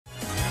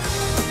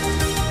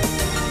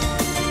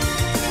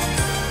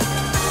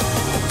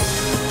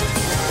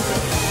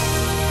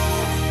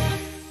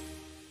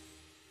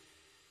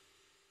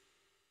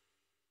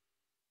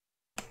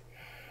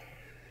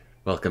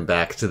Welcome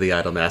back to the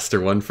Idolm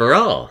ster One for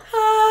All.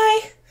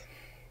 Hi!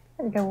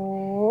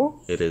 Hello.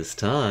 It is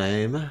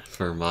time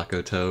for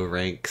Makoto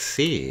rank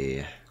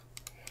C.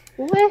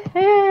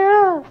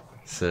 Woohoo!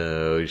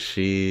 So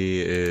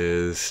she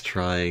is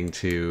trying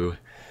to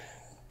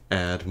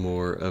add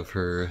more of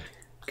her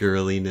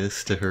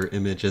girliness to her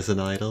image as an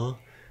idol.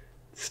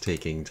 It's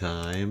taking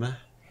time,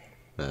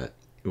 but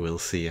we'll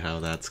see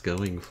how that's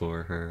going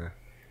for her.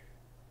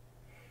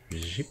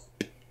 Zip.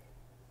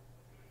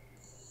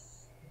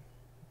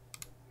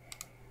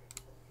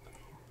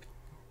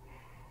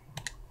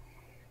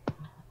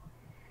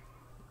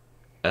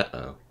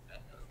 Uh-oh.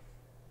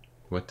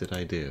 What did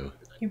I do?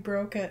 You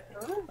broke it.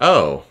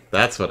 Oh,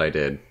 that's what I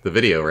did. The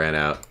video ran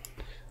out.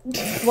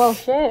 Well,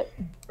 shit.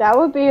 That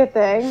would be a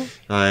thing.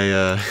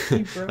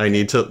 I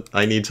need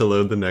to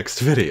load the next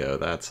video,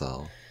 that's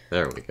all.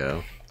 There we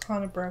go.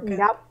 Hana broke it.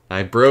 Yep.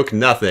 I broke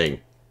nothing.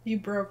 You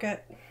broke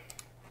it.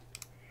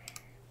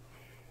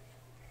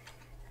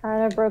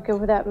 I broke it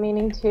without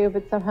meaning to,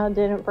 but somehow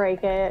didn't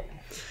break it.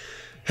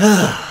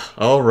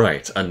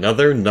 Alright,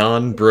 another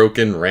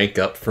non-broken rank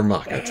up for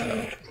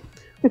Makoto.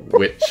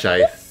 Which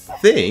I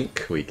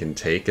think we can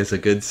take as a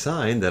good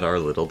sign that our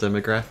little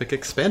demographic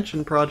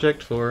expansion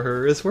project for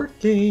her is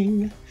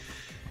working.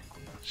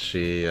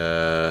 She,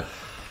 Is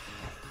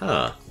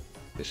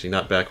she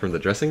not back from the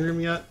dressing room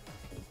yet?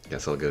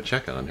 Guess I'll go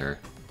check on her.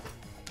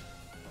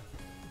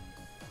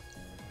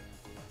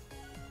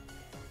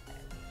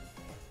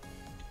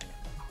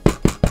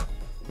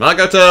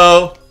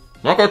 Makoto!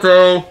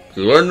 Makoto!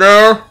 You in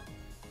there?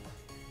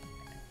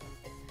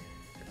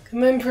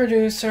 Come in,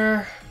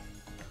 producer.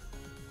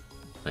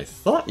 I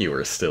thought you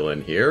were still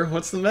in here.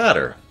 What's the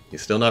matter? You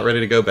still not ready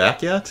to go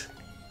back yet?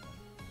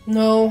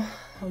 No,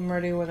 I'm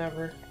ready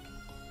whenever.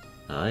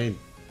 I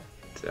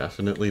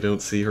definitely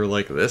don't see her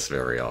like this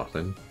very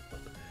often.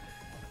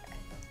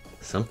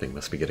 Something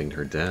must be getting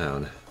her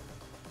down.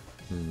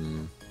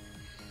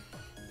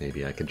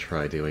 Maybe I could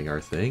try doing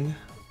our thing?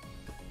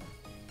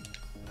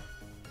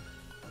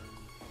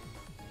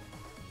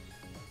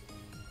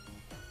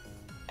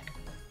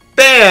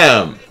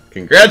 Bam!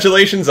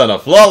 Congratulations on a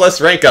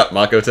flawless rank up,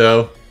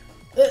 Makoto!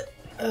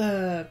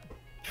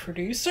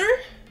 Producer?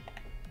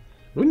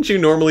 Wouldn't you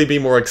normally be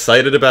more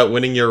excited about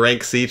winning your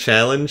rank C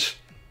challenge?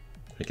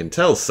 I can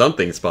tell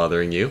something's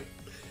bothering you.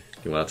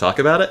 You want to talk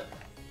about it?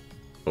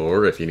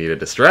 Or if you need a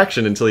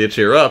distraction until you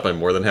cheer up, I'm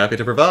more than happy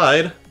to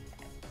provide.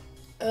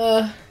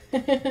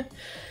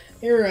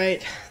 You're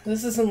right.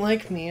 This isn't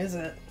like me, is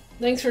it?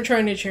 Thanks for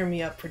trying to cheer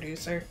me up,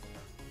 producer.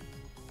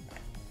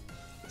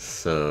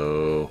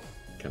 So,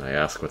 can I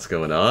ask what's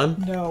going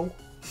on? No.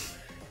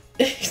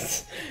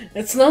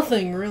 It's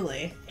nothing,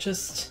 really.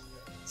 Just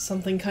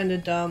something kind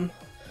of dumb.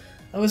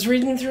 I was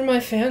reading through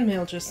my fan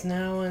mail just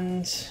now,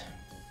 and...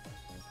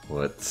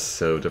 What's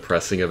so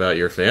depressing about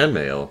your fan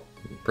mail?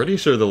 I'm pretty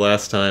sure the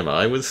last time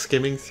I was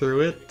skimming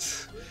through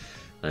it,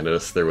 I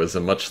noticed there was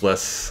a much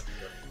less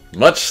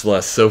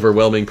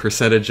overwhelming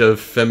percentage of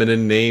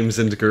feminine names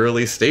and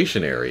girly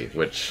stationery,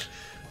 which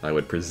I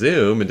would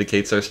presume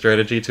indicates our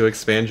strategy to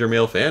expand your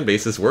male fan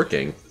base is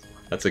working.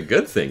 That's a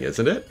good thing,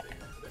 isn't it?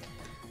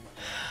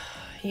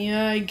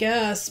 Yeah, I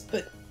guess,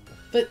 but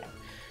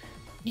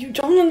you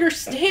don't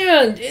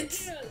understand.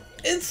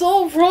 It's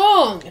all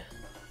wrong.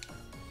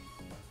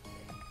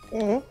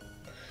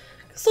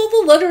 Because all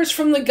the letters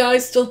from the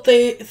guys still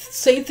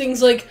say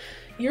things like,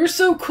 "You're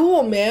so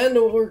cool, man,"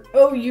 or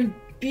 "Oh, you'd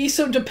be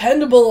so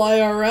dependable,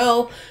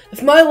 IRL.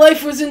 If my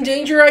life was in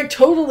danger, I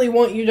totally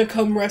want you to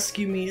come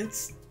rescue me."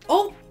 It's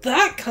all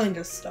that kind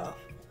of stuff.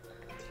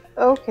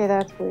 Okay,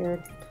 that's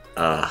weird.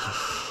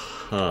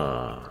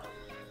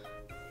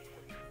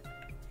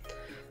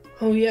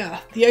 Oh yeah,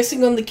 the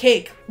icing on the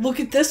cake. Look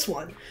at this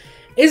one.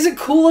 Is it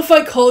cool if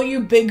I call you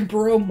Big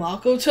Bro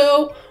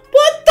Makoto?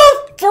 What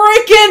the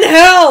frickin'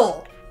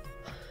 hell?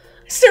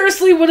 I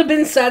seriously would have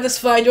been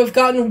satisfied to have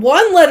gotten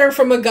one letter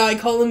from a guy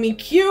calling me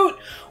cute,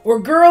 or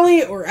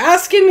girly, or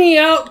asking me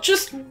out.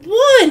 Just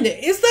one!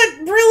 Is that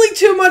really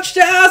too much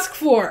to ask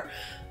for?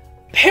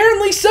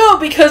 Apparently so,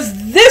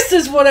 because this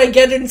is what I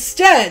get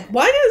instead.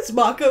 Why does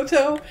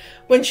Makoto,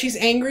 when she's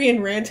angry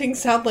and ranting,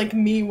 sound like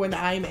me when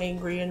I'm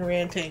angry and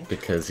ranting?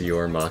 Because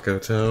you're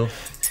Makoto?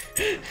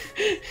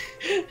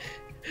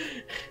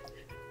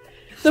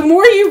 The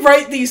more you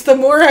write these, the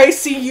more I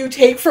see you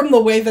take from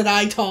the way that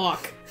I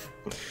talk.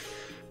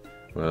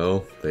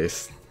 Well,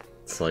 it's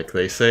like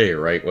they say,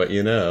 write what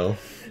you know.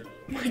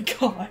 My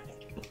god.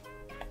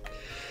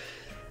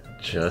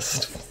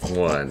 Just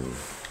one.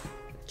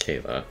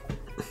 Kayla.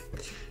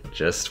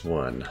 Just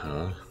one,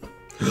 huh?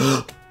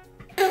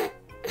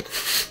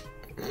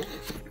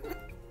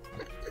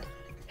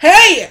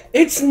 Hey!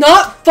 It's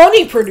not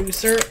funny,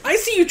 producer. I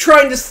see you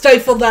trying to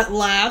stifle that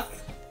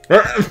laugh.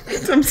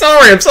 I'm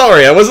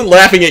sorry. I wasn't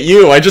laughing at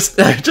you. I just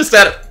had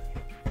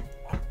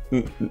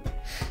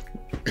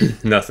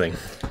nothing.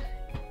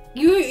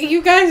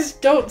 You guys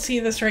don't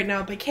see this right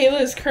now, but Kayla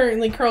is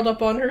currently curled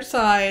up on her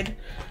side,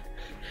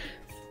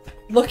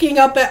 looking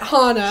up at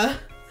Hana,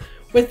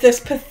 with this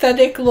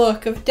pathetic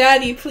look of,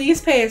 Daddy,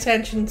 please pay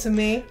attention to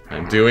me.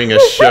 I'm doing a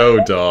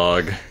show,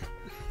 dog.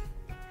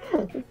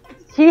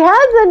 She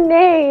has a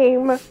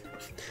name.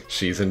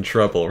 She's in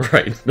trouble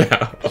right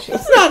now.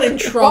 She's not in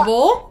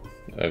trouble.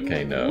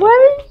 Okay, no.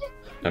 What?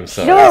 I'm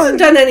sorry. She hasn't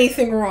done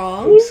anything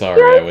wrong. I'm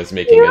sorry, I was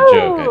making a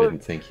joke. I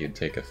didn't think you'd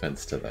take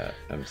offense to that.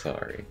 I'm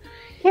sorry.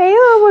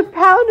 Kayla would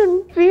pout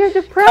and be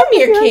depressed. Come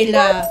here,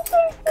 Kayla.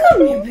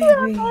 Come here,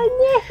 baby.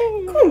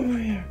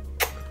 Come here.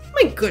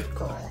 My good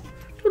girl.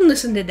 Don't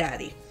listen to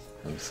Daddy.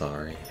 I'm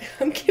sorry.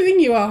 I'm giving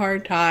you a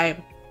hard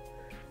time.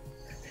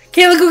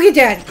 Kayla, go get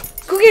Daddy.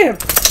 Go get him.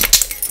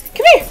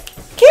 Come here.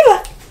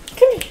 Kayla.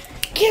 Come here.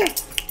 Get him.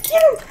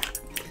 Get him.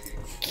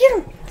 Get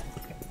him.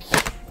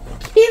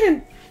 Get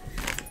him.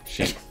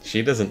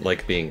 She doesn't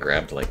like being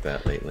grabbed like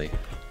that lately.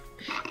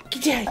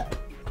 Get Daddy.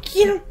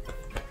 Get him.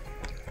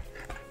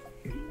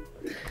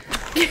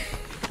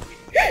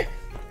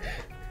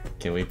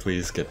 Can we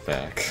please get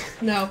back?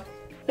 No.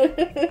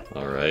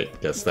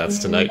 Alright, guess that's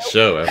tonight's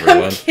show,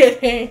 everyone. I'm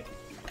kidding.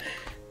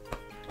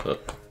 Oh.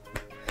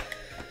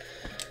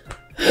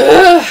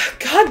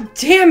 God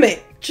damn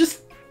it.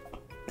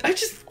 I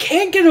just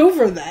can't get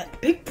over that.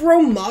 Big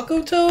Bro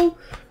Makoto?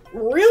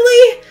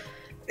 Really?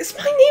 Is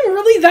my name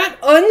really that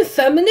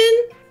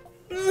unfeminine?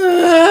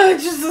 It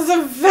just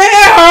isn't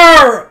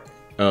fair!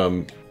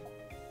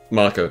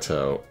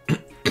 Makoto.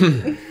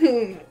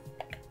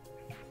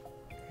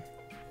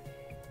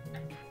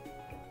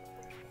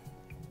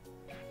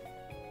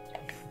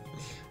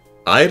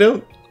 I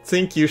don't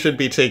think you should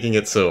be taking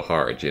it so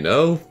hard, you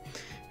know?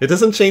 It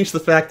doesn't change the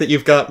fact that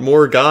you've got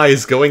more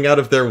guys going out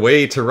of their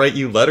way to write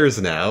you letters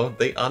now.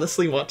 They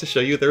honestly want to show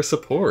you their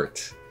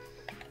support.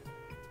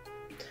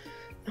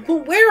 I'm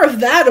aware of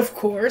that, of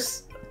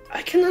course.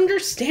 I can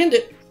understand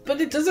it,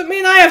 but it doesn't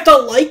mean I have to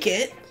like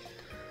it.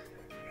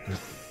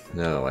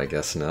 No, I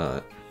guess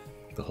not.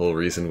 The whole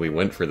reason we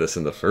went for this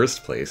in the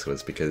first place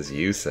was because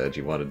you said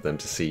you wanted them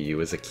to see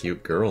you as a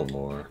cute girl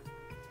more.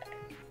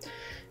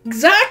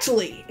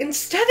 Exactly!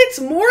 Instead, it's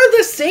more of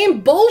the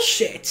same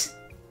bullshit!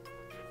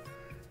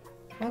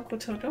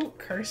 Makoto, don't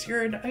curse,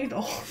 you're an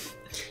idol.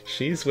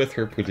 She's with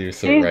her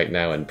producer right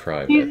now in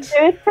private. She's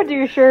with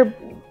producer,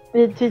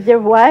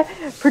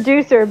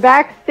 Producer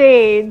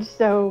backstage,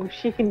 so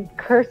she can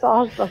curse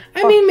all the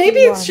I mean, maybe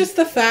it's just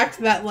the fact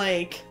that,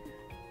 like,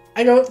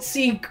 I don't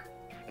see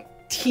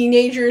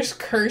teenagers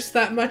curse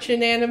that much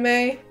in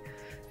anime.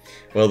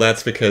 Well,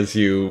 that's because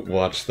you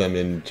watch them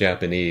in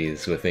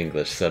Japanese with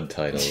English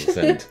subtitles,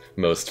 and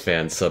most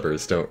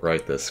fan-subbers don't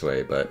write this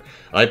way, but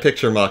I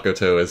picture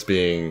Makoto as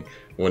being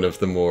one of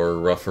the more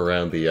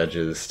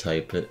rough-around-the-edges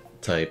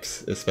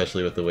types,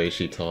 especially with the way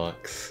she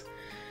talks.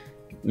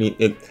 I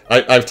mean,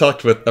 I've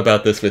talked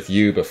about this with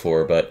you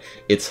before, but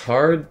it's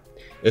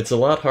a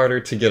lot harder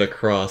to get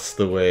across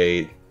the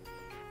way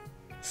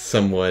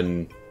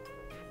someone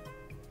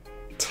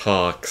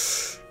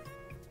talks.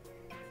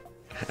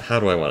 How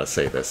do I want to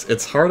say this?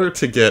 It's harder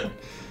to get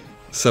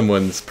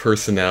someone's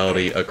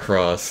personality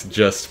across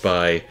just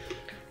by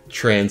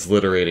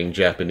transliterating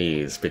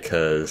Japanese,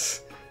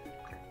 because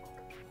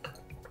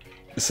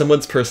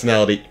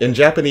in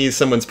Japanese,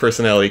 someone's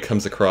personality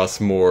comes across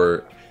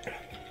more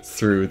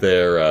through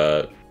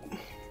their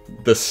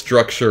the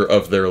structure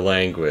of their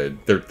language,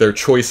 their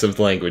choice of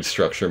language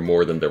structure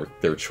more than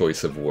their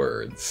choice of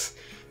words.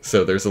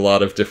 So there's a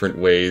lot of different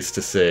ways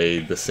to say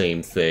the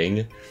same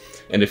thing.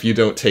 And if you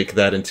don't take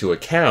that into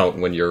account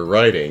when you're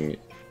writing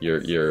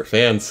your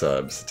fan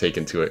subs,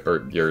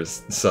 or your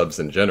subs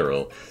in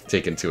general,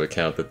 take into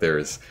account that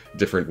there's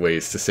different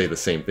ways to say the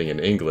same thing in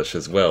English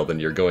as well, then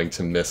you're going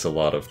to miss a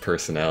lot of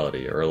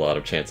personality, or a lot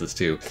of chances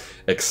to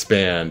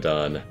expand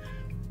on,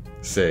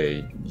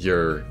 say,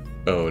 your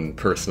own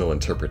personal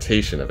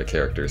interpretation of a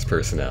character's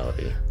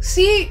personality.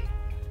 See,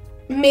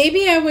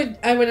 maybe I would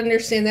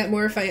understand that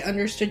more if I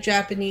understood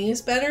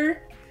Japanese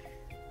better.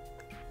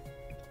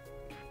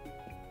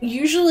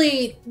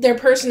 Usually, their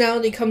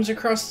personality comes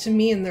across to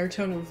me in their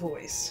tone of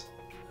voice.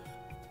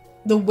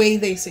 The way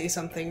they say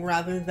something,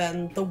 rather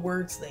than the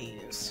words they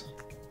use.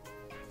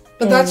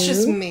 But that's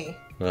just me.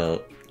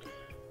 Well,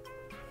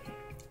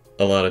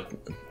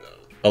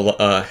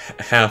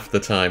 half the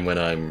time when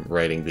I'm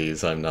writing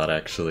these, I'm not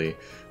actually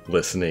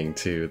listening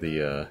to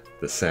the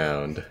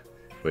sound,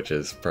 which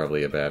is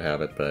probably a bad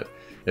habit. But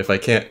if I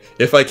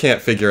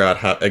can't figure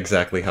out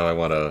exactly how I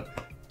want to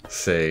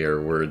say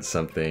or word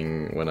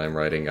something when I'm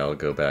writing, I'll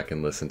go back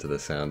and listen to the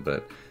sound.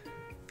 But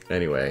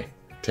anyway,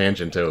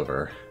 tangent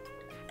over.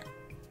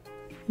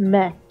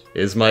 Meh.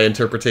 Is my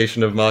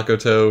interpretation of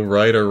Makoto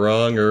right or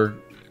wrong, or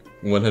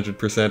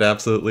 100%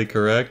 absolutely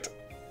correct?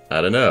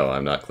 I don't know.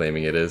 I'm not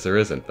claiming it is or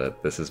isn't,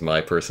 but this is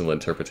my personal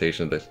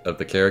interpretation of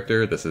the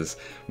character. This is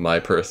my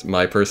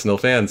personal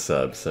fan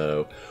sub.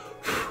 So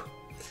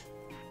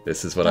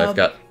this is what I've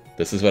got.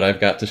 This is what I've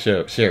got to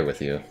share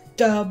with you.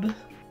 Dub.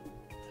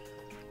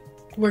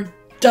 We're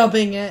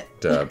dubbing it.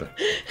 Dub.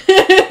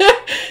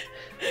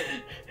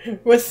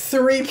 With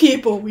 3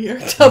 people, we are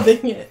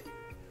dubbing it.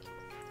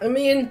 I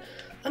mean,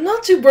 I'm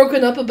not too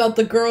broken up about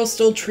the girls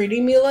still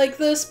treating me like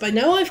this. By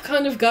now I've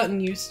kind of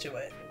gotten used to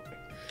it.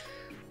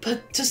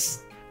 But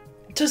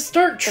to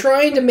start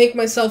trying to make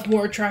myself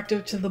more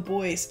attractive to the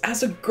boys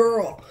as a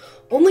girl,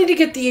 only to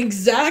get the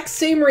exact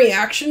same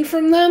reaction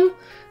from them,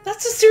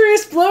 that's a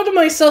serious blow to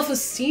my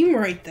self-esteem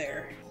right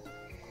there.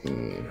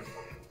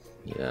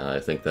 Yeah, I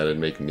think that'd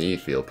make me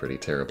feel pretty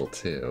terrible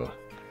too.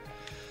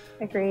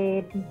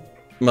 Agreed.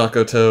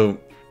 Makoto,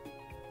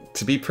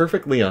 to be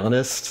perfectly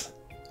honest,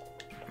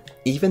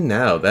 even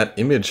now, that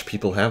image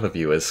people have of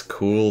you as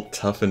cool,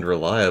 tough, and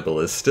reliable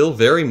is still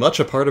very much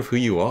a part of who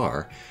you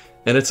are,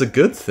 and it's a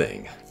good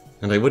thing,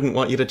 and I wouldn't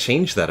want you to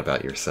change that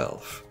about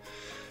yourself.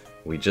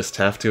 We just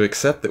have to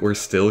accept that we're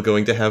still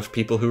going to have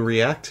people who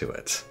react to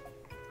it.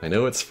 I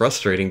know it's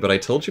frustrating, but I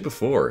told you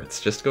before,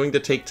 it's just going to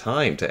take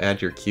time to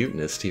add your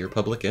cuteness to your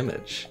public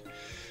image.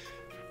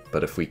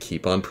 But if we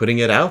keep on putting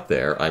it out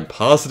there, I'm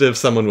positive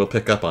someone will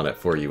pick up on it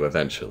for you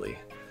eventually.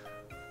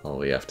 All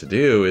we have to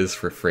do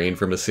is refrain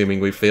from assuming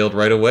we failed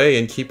right away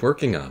and keep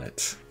working on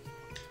it.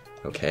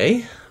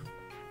 Okay?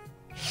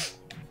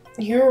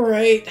 You're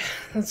right.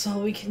 That's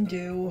all we can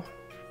do.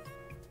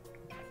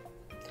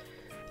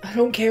 I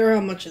don't care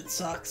how much it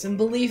sucks, and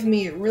believe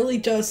me, it really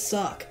does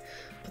suck.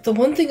 But the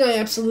one thing I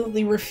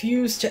absolutely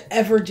refuse to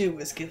ever do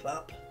is give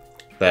up.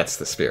 That's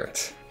the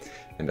spirit.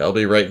 And I'll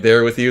be right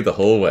there with you the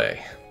whole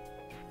way.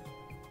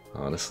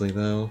 Honestly,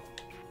 though,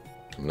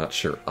 I'm not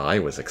sure I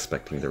was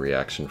expecting the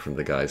reaction from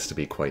the guys to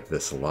be quite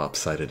this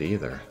lopsided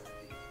either.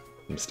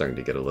 I'm starting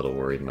to get a little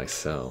worried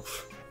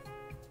myself.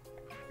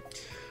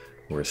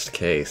 Worst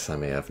case, I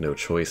may have no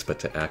choice but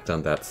to act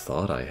on that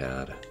thought I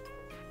had.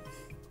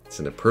 It's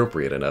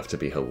inappropriate enough to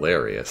be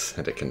hilarious,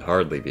 and it can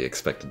hardly be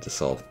expected to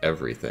solve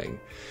everything.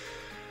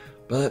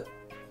 But,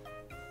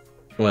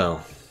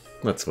 well,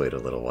 let's wait a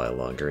little while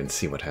longer and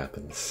see what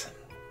happens.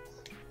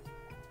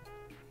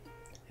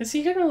 Is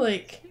he gonna,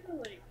 like,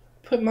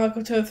 put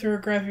Makoto through a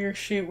gravure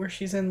shoot where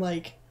she's in,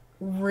 like,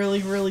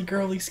 really, really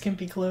girly,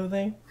 skimpy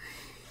clothing?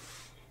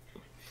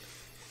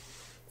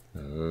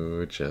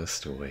 Oh,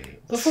 just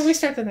wait. Before we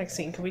start the next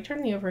scene, can we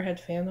turn the overhead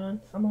fan on?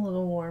 I'm a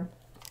little warm.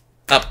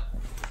 Up!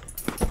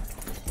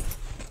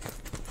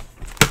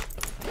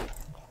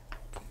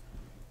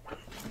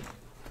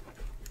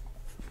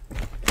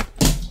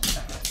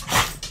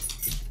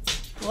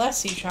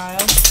 Bless you,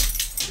 child.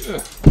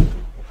 Ugh.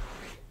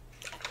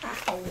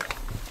 Ow.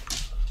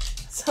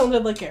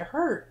 Sounded like it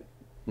hurt.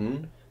 Hmm?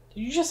 Did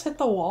you just hit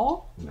the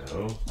wall?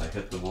 No, I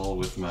hit the wall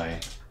with my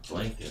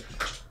blanket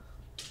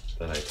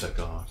that I took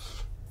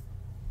off.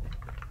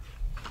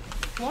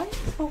 Why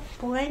is the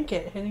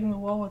blanket hitting the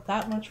wall with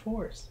that much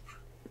force?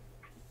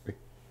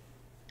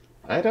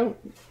 I don't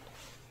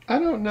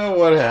know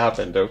what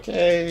happened,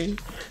 okay?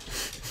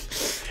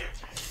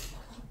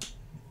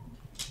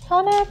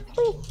 Connor,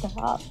 please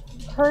stop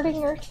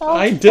hurting yourself.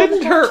 I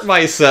didn't hurt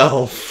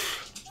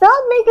myself!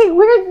 Stop making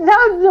weird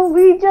sounds and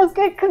we just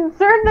get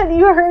concerned that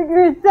you hurt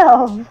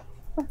yourself.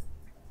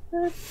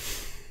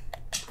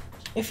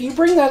 If you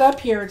bring that up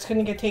here, it's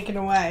gonna get taken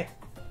away.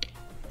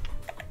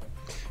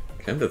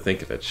 Come to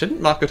think of it,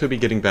 shouldn't Makoto be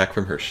getting back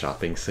from her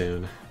shopping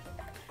soon?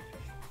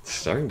 It's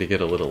starting to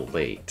get a little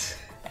late.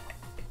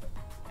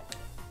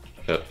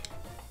 Oh.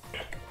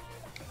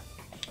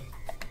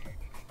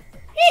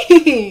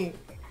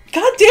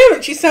 God damn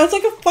it, she sounds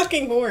like a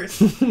fucking horse.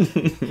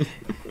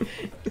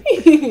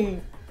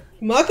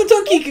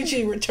 Makoto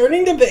Kikuchi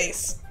returning to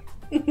base.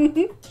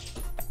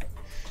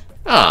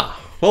 Ah,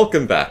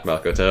 welcome back,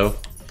 Makoto.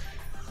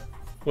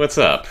 What's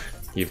up?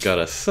 You've got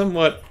a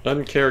somewhat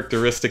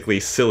uncharacteristically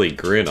silly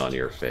grin on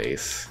your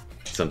face.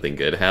 Something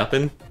good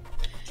happen?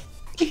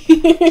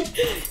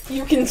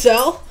 You can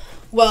tell?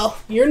 Well,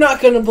 you're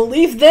not gonna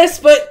believe this,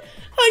 but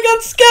I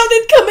got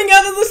scouted coming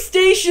out of the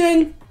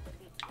station!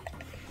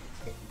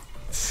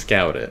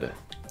 Scouted?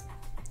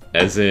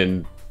 As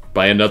in,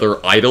 by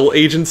another idol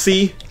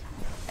agency?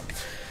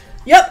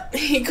 Yep,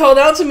 he called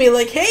out to me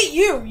like, "Hey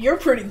you're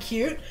pretty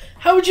cute.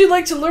 How would you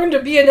like to learn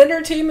to be an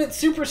entertainment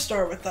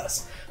superstar with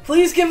us?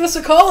 Please give us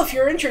a call if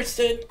you're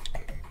interested."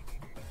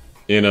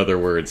 In other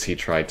words, he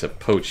tried to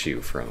poach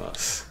you from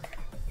us.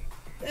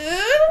 I don't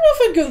know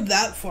if I'd go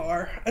that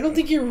far. I don't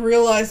think you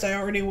realized I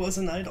already was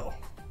an idol.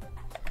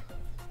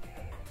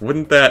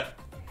 Wouldn't that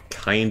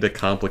kinda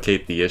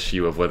complicate the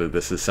issue of whether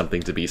this is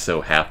something to be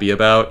so happy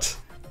about?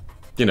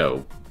 You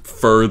know,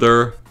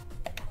 further?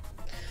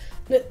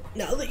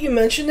 Now that you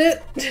mention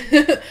it.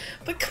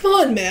 But come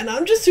on, man,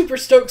 I'm just super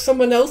stoked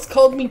someone else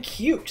called me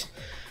cute.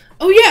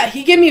 Oh yeah,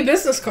 he gave me a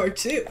business card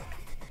too.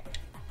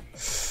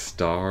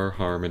 Star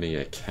Harmony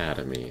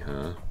Academy,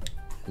 huh?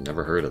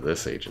 Never heard of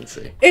this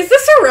agency. Is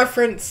this a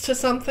reference to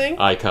something?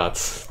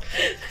 iCots.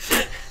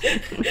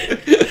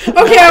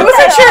 Okay, I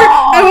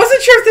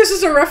wasn't sure if this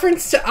was a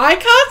reference to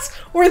iCots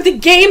or the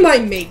game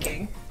I'm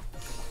making.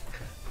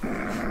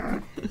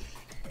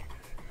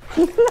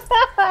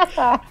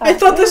 I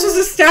thought this was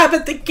a stab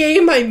at the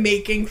game I'm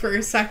making for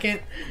a second.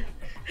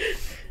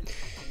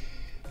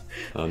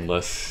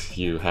 Unless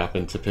you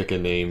happen to pick a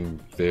name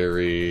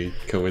very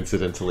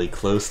coincidentally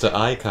close to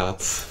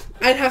ICOTS.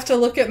 I'd have to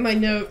look at my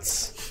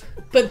notes.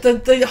 But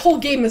the whole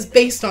game is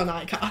based on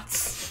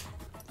ICOTS.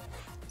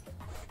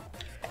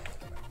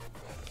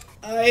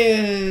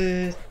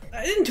 I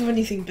didn't do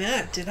anything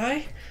bad, did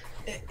I?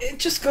 It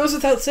just goes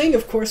without saying,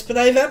 of course, but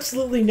I have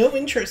absolutely no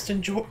interest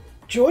in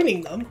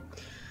joining them.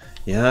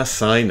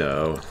 Yes, I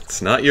know.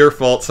 It's not your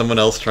fault someone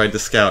else tried to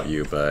scout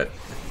you, but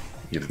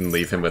you didn't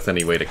leave him with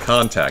any way to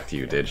contact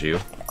you, did you?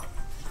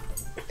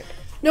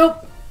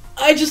 Nope.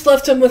 I just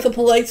left him with a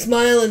polite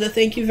smile and a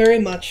thank you very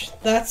much.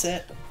 That's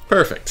it.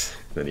 Perfect.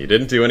 Then you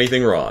didn't do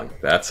anything wrong.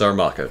 That's our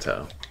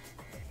Makoto.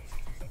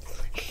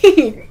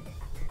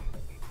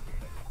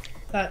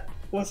 That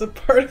wasn't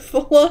part of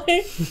the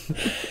line.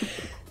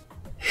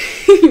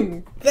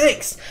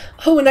 Thanks.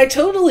 Oh, and I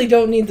totally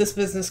don't need this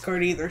business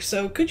card either,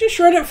 so could you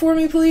shred it for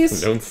me,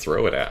 please? Don't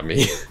throw it at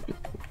me.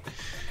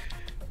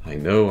 I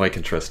know I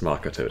can trust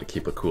Makoto to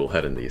keep a cool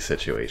head in these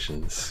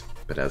situations,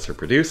 but as her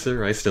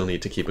producer, I still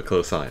need to keep a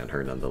close eye on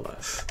her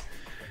nonetheless.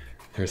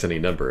 There's any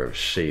number of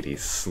shady,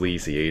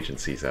 sleazy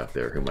agencies out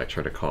there who might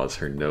try to cause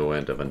her no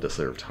end of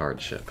undeserved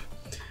hardship.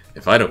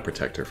 If I don't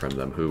protect her from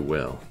them, who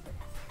will?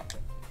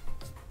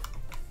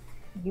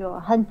 You'll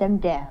hunt them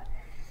down.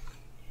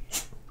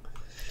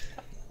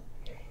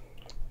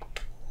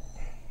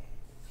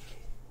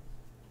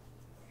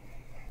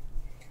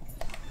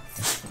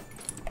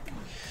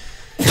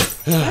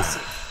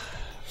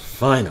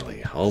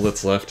 Finally, all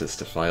that's left is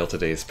to file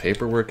today's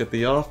paperwork at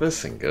the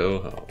office and go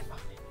home.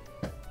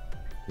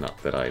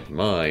 Not that I'd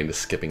mind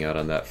skipping out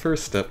on that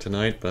first step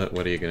tonight, but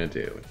what are you gonna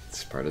do?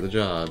 It's part of the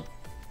job.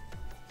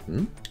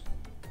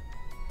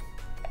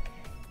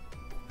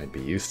 I'd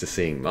be used to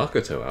seeing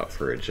Makoto out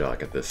for a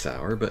jog at this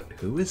hour, but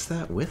who is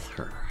that with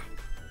her?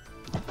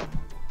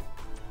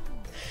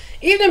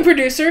 Evening,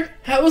 producer.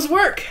 How was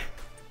work?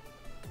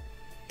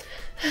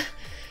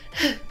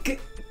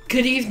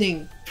 Good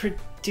evening,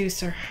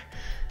 producer.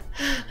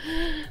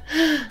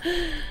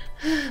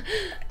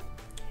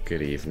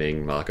 Good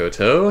evening,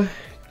 Makoto.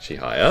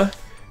 Chihaya.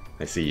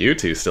 I see you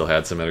two still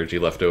had some energy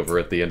left over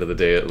at the end of the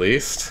day at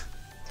least.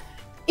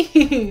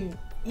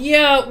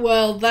 Yeah,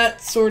 well,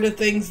 that sort of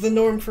thing's the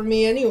norm for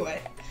me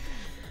anyway.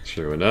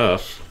 True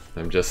enough.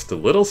 I'm just a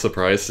little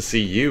surprised to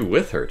see you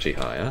with her,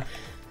 Chihaya.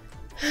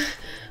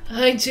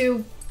 I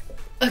do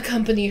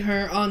accompany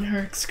her on her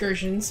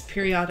excursions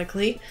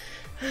periodically.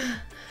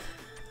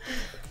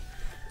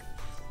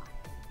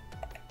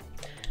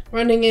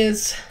 Running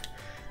is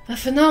a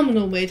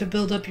phenomenal way to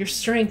build up your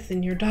strength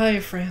in your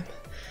diaphragm,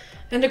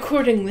 and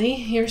accordingly,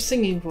 your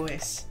singing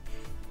voice.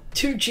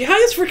 Dude,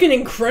 Chihaya's freaking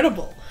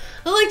incredible.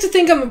 I like to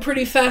think I'm a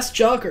pretty fast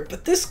jogger,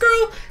 but this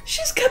girl,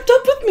 she's kept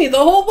up with me the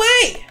whole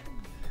way.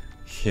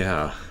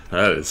 Yeah,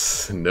 that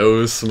is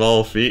no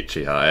small feat,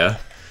 Chihaya.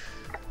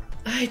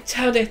 I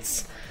doubt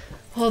it's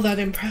all that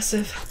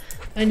impressive.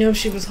 I know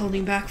she was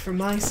holding back for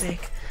my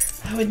sake.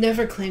 I would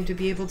never claim to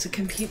be able to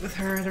compete with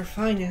her at her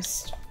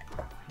finest.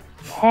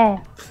 Hey.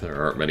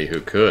 There aren't many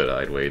who could,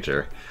 I'd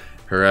wager.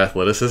 Her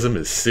athleticism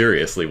is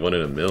seriously 1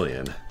 in a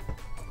million.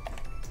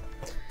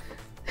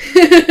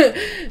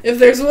 If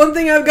there's one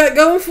thing I've got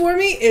going for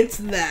me, it's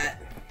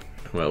that.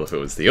 Well, if it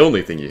was the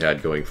only thing you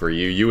had going for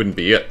you, you wouldn't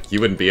be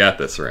at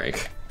this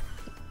rank.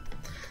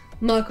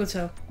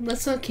 Makoto,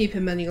 let's not keep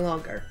him any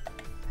longer.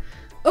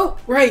 Oh,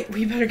 right,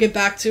 we better get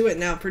back to it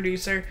now,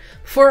 producer,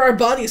 before our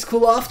bodies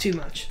cool off too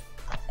much.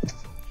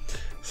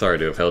 Sorry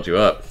to have held you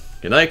up.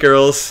 Good night,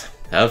 girls.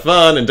 Have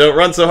fun, and don't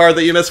run so hard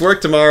that you miss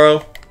work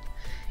tomorrow.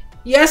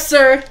 Yes,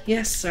 sir.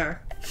 Yes, sir.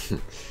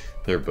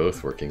 They're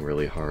both working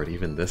really hard,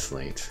 even this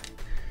late.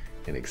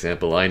 An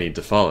example I need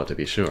to follow, to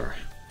be sure.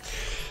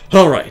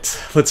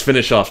 Alright, let's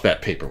finish off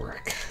that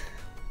paperwork.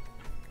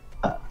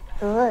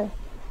 Sure.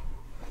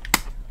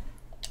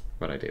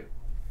 What'd I do?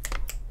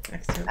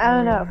 I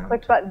don't know.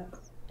 Click buttons.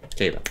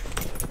 Okay, then.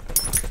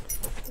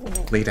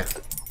 Lay down.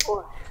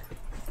 Four.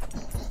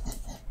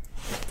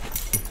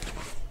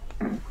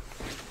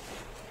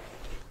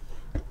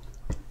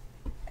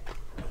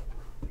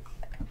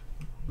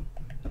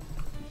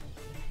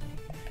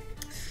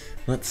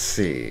 Let's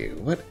see,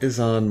 what is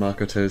on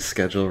Makoto's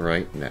schedule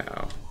right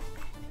now?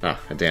 Ah,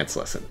 a dance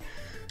lesson.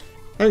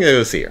 I'm gonna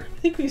go see her. I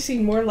think we've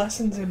seen more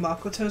lessons in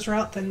Makoto's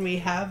route than we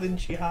have in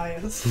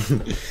Chihaya's.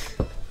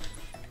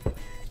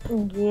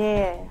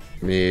 Yeah.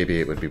 Maybe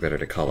it would be better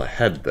to call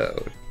ahead,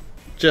 though,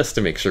 just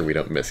to make sure we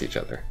don't miss each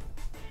other.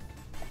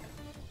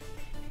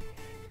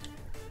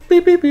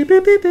 Beep beep beep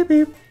beep beep beep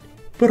beep.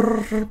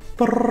 Brrr,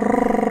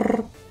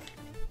 brrr,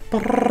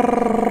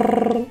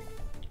 brrr.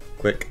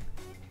 Click.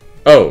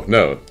 Oh,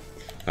 no.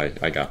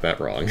 I got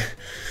that wrong.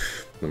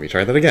 Let me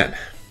try that again.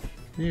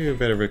 You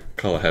better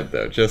call ahead,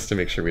 though, just to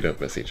make sure we don't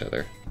miss each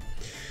other.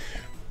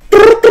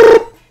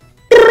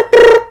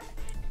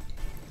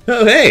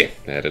 Oh, hey!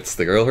 And it's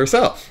the girl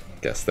herself.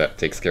 Guess that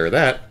takes care of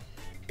that.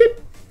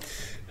 Beep.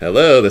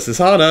 Hello, this is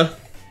Hana.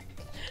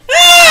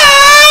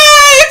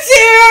 Ah! It's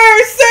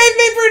here! Save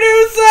me,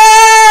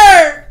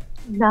 producer!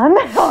 None.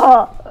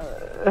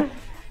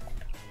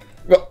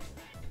 Well,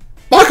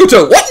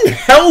 Makoto, what in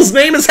hell's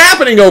name is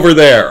happening over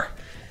there?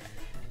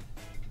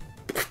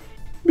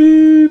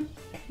 It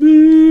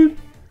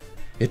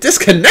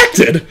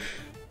disconnected?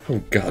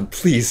 Oh god,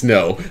 please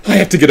no. I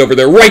have to get over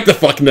there right the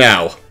fuck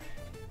now.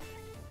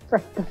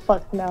 Right the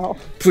fuck no.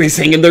 Please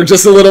hang in there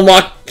just a little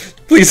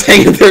Please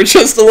hang in there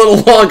just a little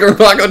longer,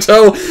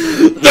 Makoto.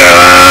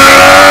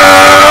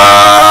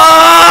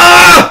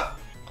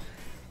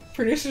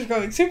 Producer's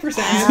going Super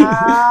Saiyan.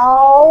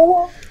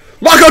 Ow!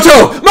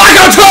 Makoto!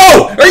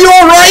 Makoto! Are you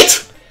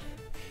alright?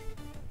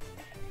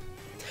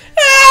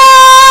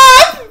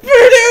 Ah!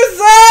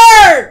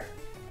 Producer!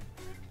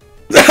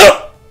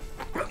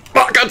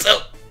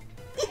 Makoto!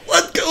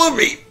 Let go of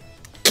me!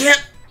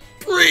 Can't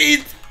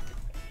breathe!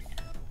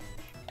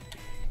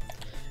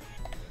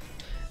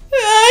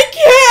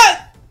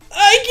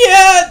 I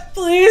can't!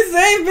 Please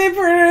save me,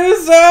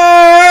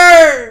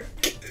 producer!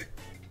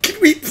 Can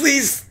we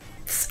please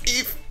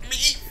save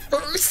me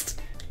first?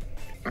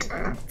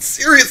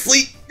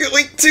 Seriously, you're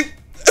going to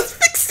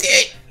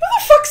asphyxiate Who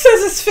the fuck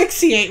says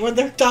asphyxiate when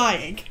they're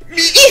dying?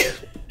 me?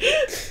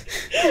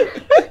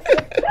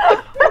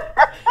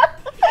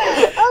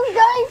 I'm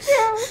going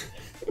to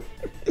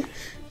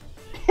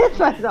hit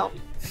myself.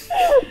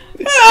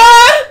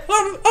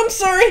 I'm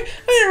sorry. I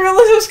didn't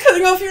realize I was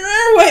cutting off your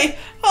airway.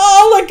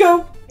 I'll let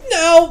go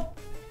now.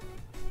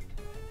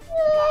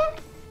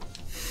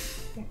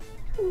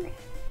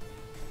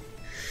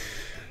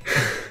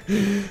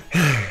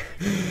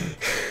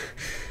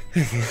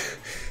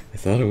 I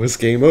thought it was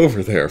game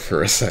over there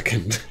for a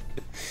second.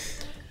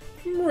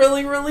 I'm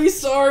really, really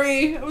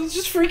sorry. I was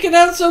just freaking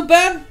out so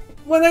bad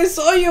when I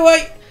saw you.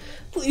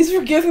 Please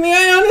forgive me.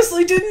 I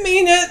honestly didn't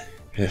mean it.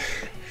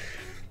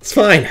 It's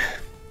fine.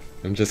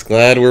 I'm just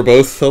glad we're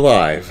both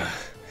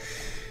alive.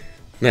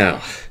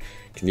 Now,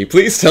 can you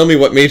please tell me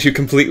what made you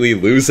completely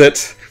lose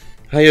it?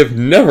 I have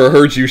never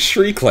heard you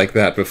shriek like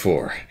that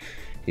before.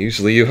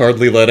 Usually you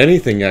hardly let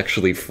anything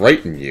actually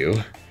frighten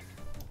you.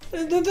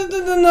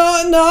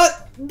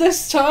 Not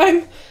this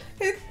time.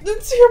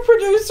 It's your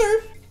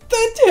producer.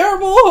 That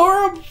terrible,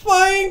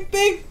 horrifying,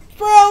 big,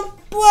 brown,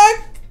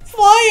 black,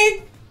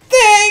 flying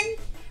thing.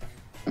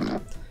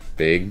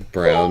 Big,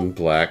 brown,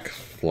 black,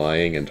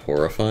 flying, and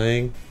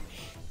horrifying?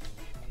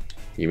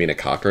 You mean a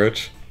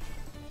cockroach?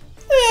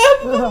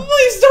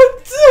 Please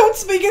don't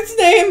speak its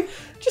name.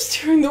 Just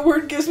hearing the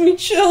word gives me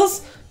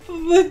chills.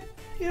 But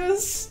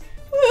yes,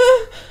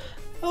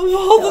 of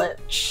all the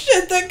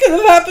shit that could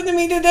have happened to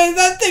me today,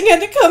 that thing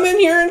had to come in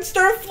here and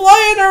start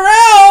flying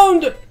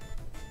around.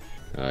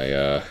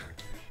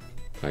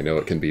 I know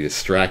it can be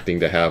distracting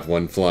to have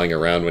one flying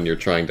around when you're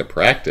trying to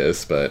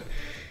practice, but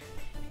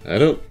I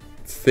don't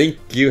think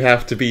you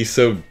have to be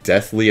so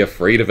deathly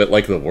afraid of it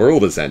like the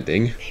world is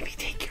ending. Maybe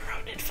take your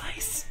own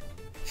advice.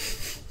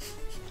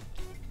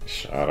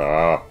 Shut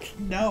up.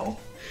 No.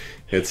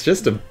 It's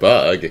just a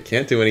bug. It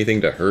can't do anything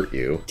to hurt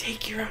you.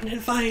 Take your own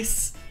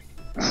advice.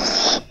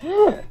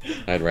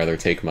 I'd rather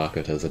take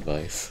Makoto's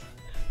advice.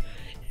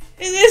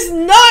 It is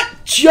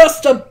not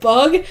just a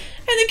bug, and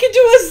it can do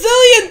a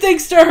zillion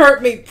things to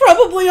hurt me,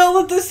 probably all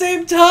at the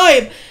same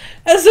time.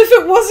 As if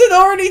it wasn't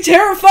already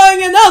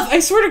terrifying enough.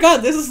 I swear to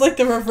God, this is like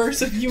the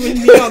reverse of you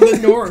and me on the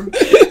norm.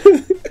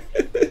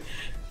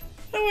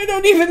 Oh, I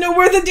don't even know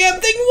where the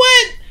damn thing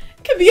went.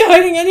 It could be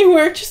hiding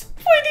anywhere, just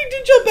waiting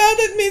to jump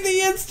out at me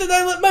the instant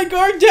I let my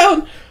guard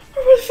down.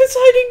 Or what if it's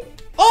hiding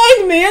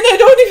on me and I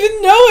don't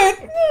even know it?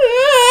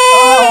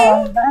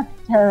 Oh, that's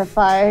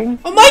terrifying.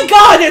 Oh my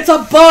God, it's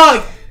a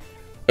bug!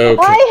 Okay.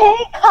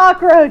 I hate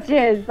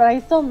cockroaches, but I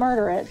still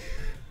murder it.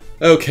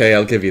 Okay,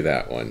 I'll give you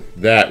that one.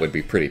 That would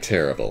be pretty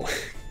terrible.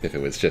 If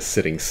it was just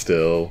sitting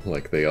still,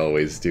 like they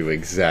always do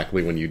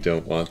exactly when you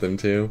don't want them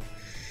to.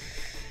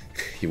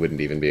 You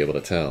wouldn't even be able to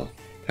tell.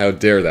 How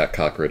dare that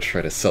cockroach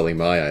try to sully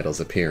my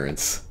idol's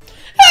appearance.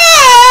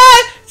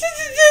 Ah!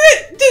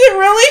 Did it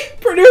really?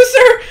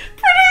 Producer!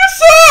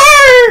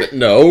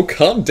 No,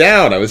 calm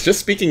down. I was just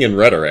speaking in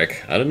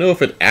rhetoric. I don't know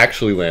if it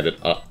actually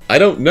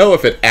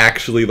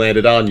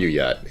landed on you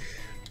yet.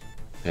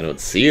 I don't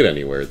see it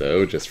anywhere,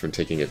 though, just from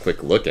taking a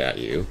quick look at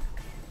you.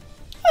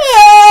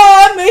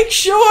 Ah, make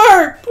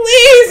sure!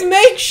 Please,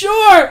 make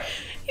sure!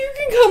 You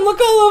can come look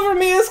all over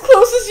me as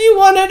close as you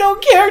want, I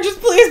don't care,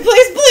 just please,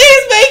 please,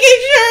 please making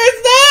sure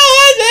it's not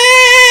on me!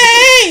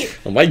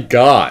 Oh my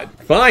god.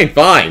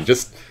 Fine.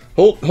 Just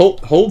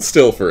hold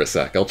still for a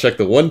sec. I'll check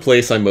the one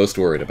place I'm most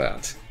worried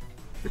about.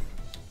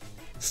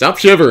 Stop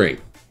shivering.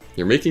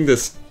 You're making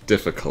this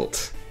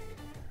difficult.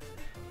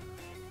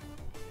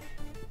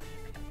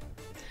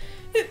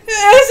 Is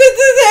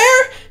it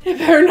there? It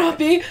better not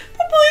be,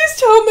 but please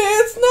tell me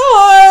it's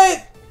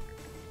not!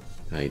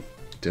 I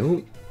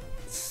don't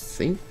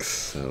think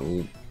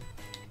so.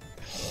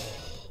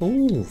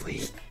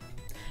 Holy.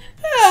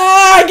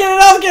 Ah,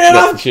 get it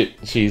off!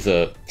 She's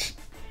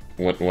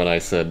when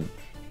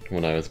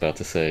I was about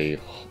to say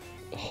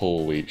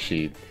holy,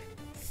 she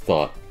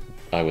thought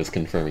I was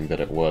confirming that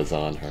it was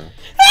on her.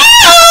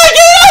 Ah, get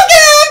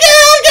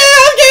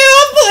it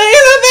off,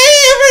 please, I'm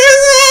begging you for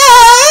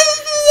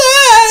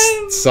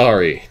this.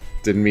 Sorry.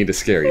 Didn't mean to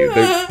scare you.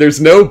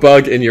 There's no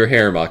bug in your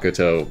hair,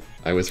 Makoto.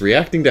 I was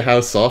reacting to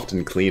how soft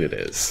and clean it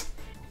is.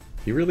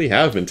 You really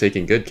have been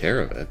taking good care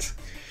of it.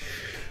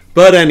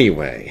 But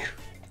anyway,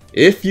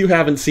 if you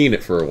haven't seen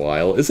it for a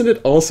while, isn't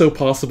it also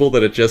possible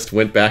that it just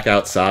went back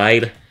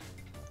outside?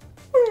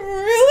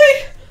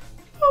 Really?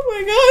 Oh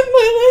my god,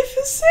 my life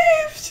is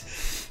saved!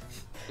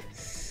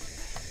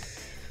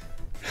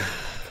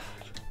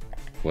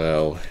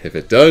 Well, if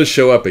it does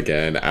show up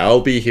again,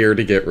 I'll be here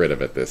to get rid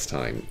of it this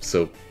time.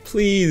 So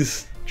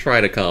please try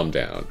to calm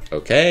down,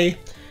 okay?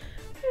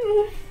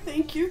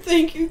 Thank you,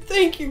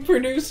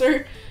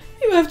 producer.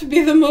 You have to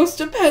be the most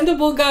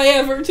dependable guy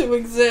ever to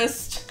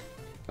exist.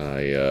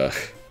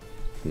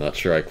 Not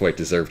sure I quite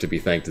deserve to be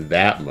thanked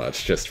that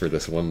much just for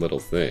this one little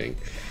thing.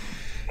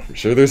 I'm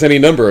sure there's any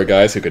number of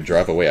guys who could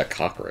drive away a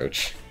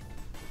cockroach.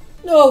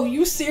 No,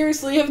 you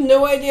seriously have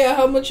no idea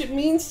how much it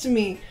means to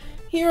me.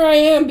 Here I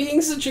am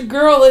being such a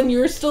girl and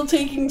you're still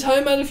taking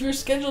time out of your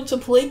schedule to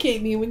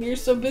placate me when you're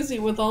so busy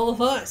with all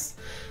of us.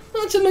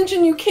 Not to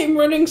mention you came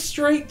running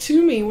straight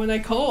to me when I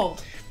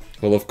called.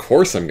 Well, of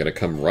course I'm gonna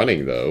come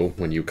running, though,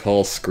 when you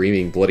call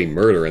screaming bloody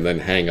murder and then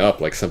hang up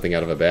like something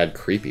out of a bad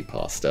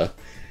creepypasta.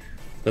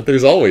 But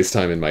there's always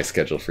time in my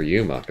schedule for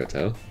you,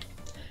 Makoto.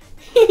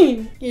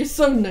 You're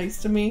so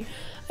nice to me.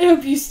 I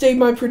hope you stay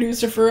my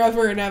producer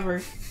forever and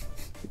ever.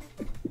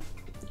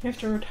 You have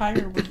to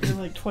retire when you're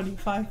like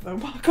 25, though,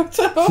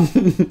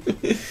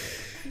 Makoto.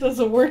 It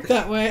doesn't work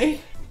that way.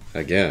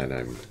 Again,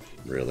 I'm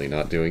really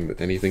not doing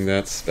anything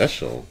that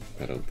special,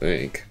 I don't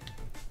think.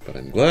 But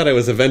I'm glad I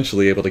was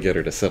eventually able to get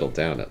her to settle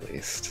down, at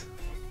least.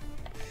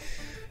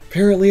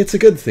 Apparently it's a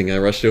good thing I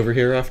rushed over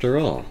here after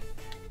all.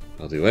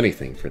 I'll do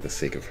anything for the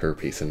sake of her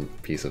peace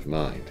of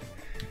mind.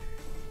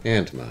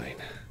 And mine.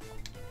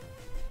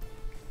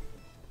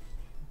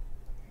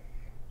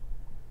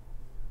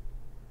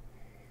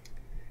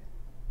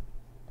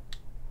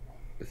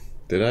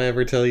 Did I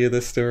ever tell you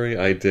this story?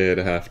 I did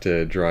have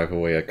to drive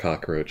away a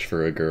cockroach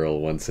for a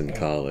girl once in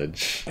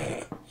college.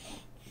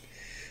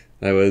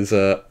 I was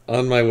I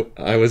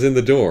was in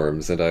the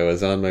dorms and I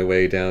was on my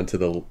way down to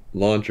the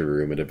laundry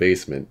room in the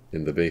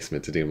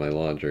basement to do my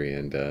laundry,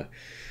 and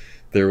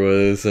there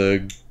was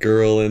a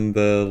girl in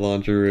the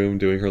laundry room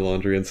doing her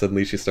laundry, and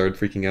suddenly she started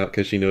freaking out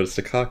because she noticed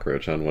a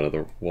cockroach on one of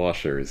the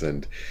washers,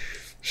 and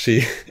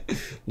she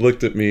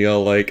looked at me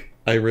all like,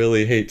 I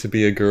really hate to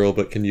be a girl,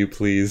 but can you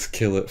please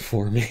kill it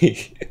for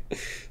me?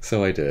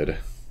 So I did.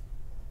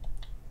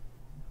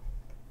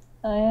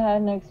 I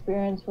had an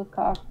experience with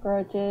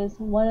cockroaches.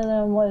 One of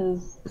them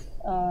was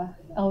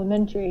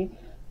elementary.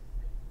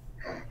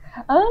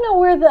 I don't know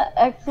where the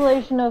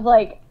exhalation of,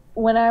 like,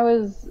 when I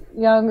was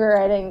younger,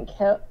 I didn't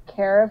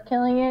care of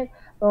killing it,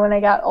 but when I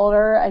got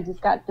older, I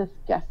just got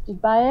disgusted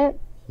by it.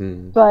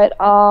 But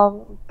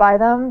by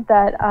them,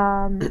 that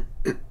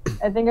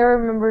I think I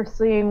remember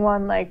seeing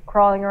one like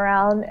crawling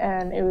around,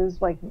 and it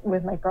was like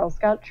with my Girl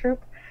Scout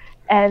troop,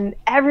 and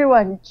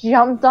everyone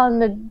jumped on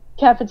the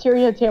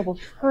cafeteria table,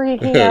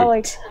 freaking out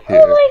like,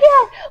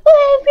 "Oh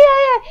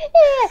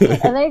my god,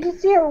 and I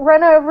just see it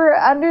run over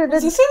under the.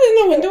 Is this in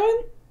the window?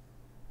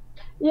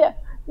 Yeah,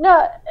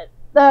 no.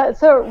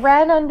 So it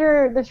ran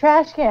under the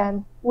trash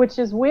can, which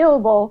is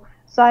wheelable.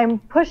 So I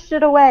pushed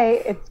it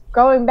away. It's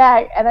going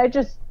back, and I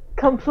just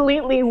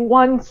completely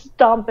one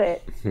stomp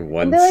it. And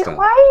they're like,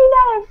 why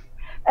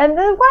are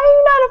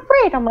you not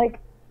afraid? I'm like,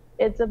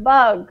 it's a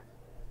bug.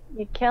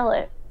 You kill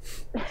it.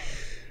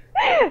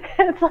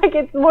 It's like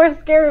it's more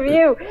scared of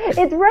you.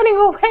 It's running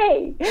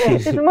away.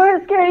 It's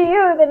more scared of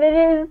you than it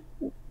is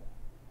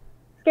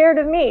scared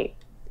of me.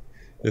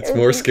 It's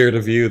more scared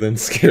of you than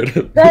scared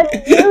of me. Than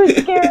you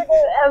scared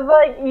of,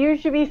 like, you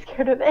should be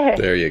scared of it.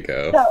 There you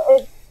go.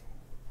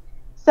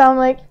 So I'm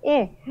like,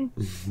 eh.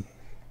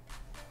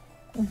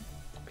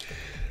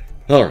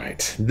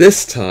 Alright,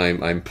 this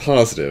time I'm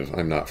positive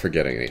I'm not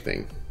forgetting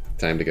anything.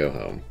 Time to go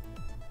home.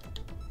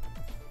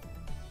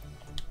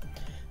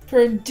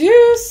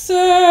 Producer!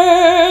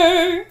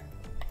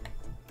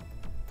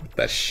 What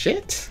the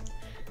shit?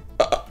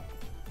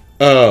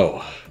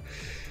 Oh.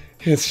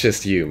 It's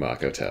just you,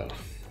 Makoto.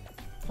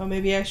 Oh,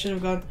 maybe I should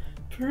have gone,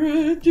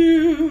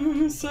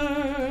 producer!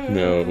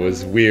 No, it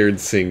was weird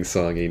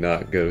sing-songy,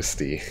 not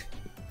ghosty.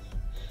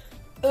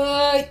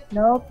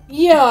 Nope.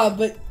 Yeah,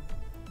 but...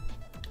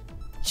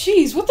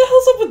 Jeez, what the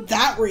hell's up with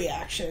that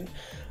reaction?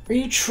 Are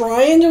you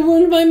trying to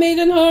wound my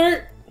maiden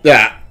heart?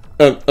 Yeah,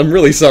 I'm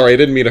really sorry, I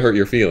didn't mean to hurt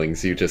your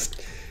feelings. You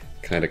just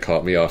kind of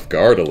caught me off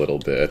guard a little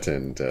bit,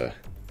 and,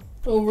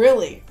 Oh,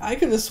 really? I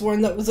could have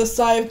sworn that was a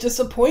sigh of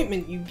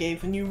disappointment you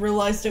gave when you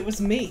realized it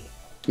was me.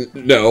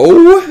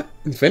 No!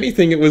 If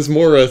anything, it was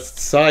more a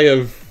sigh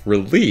of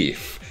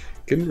relief.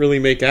 Couldn't really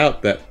make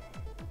out that...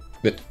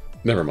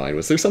 Never mind,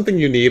 was there something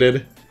you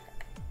needed?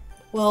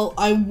 Well,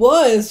 I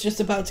was just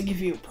about to give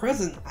you a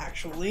present,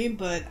 actually,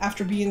 but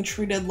after being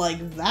treated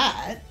like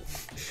that...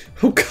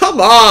 Oh,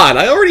 come on!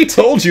 I already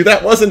told you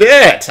that wasn't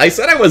it! I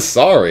said I was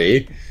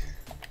sorry!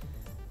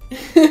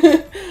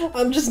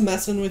 I'm just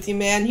messing with you,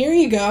 man. Here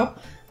you go.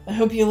 I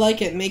hope you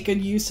like it and make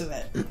good use of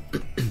it.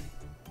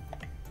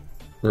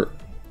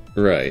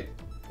 Right.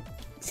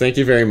 Thank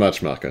you very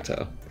much,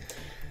 Makoto.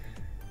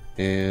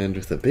 And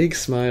with a big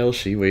smile,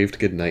 she waved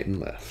goodnight and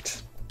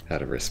left.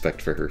 Out of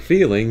respect for her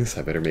feelings,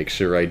 I better make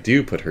sure I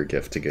do put her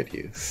gift to good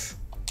use.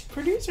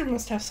 Producer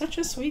must have such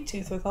a sweet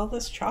tooth with all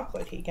this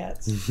chocolate he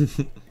gets.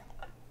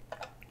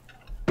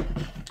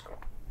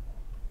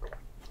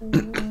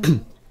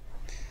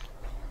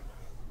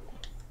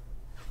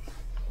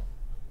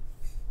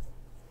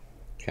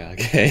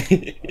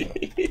 Okay.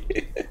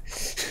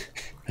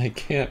 I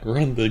can't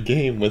run the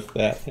game with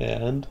that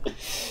hand.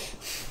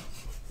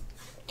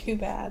 Too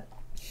bad.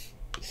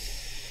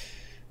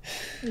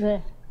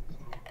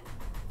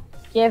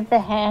 Give the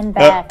hand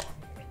back.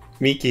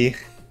 Miki,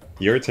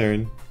 your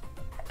turn.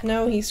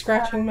 No, he's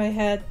scratching my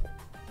head.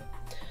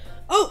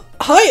 Oh,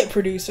 hiya,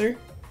 producer.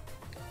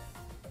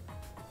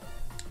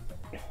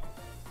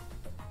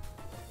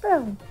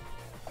 Boom.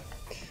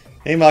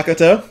 Hey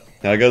Makoto,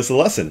 how goes the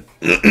lesson?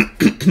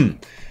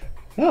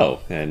 Oh,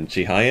 and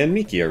Chihaya and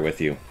Miki are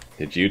with you.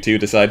 Did you two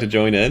decide to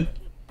join in?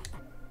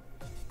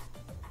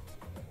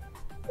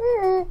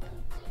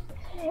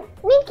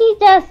 Miki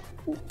just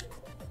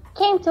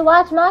came to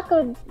watch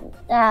Mako-kun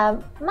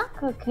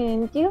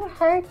do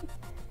her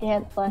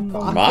dance lesson.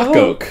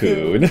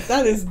 Mako-kun?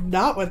 That is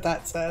not what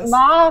that says.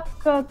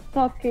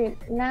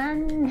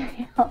 Makoto-kun.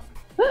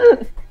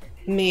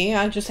 Me,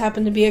 I just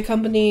happen to be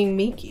accompanying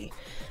Miki.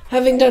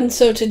 Having done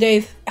so today,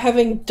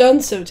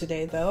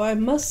 though, I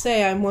must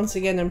say I'm once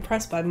again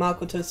impressed by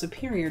Makoto's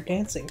superior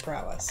dancing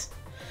prowess.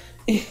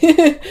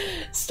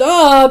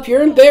 Stop!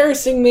 You're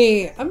embarrassing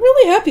me! I'm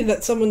really happy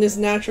that someone as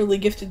naturally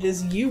gifted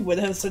as you would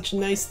have such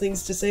nice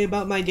things to say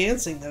about my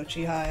dancing, though,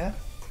 Chihaya.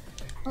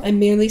 I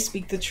merely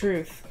speak the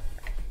truth.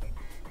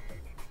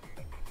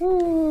 What's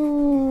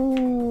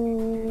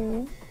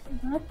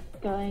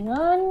going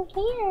on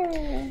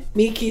here?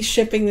 Miki's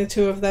shipping the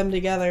two of them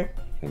together.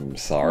 I'm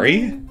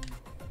sorry?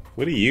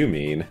 What do you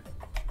mean?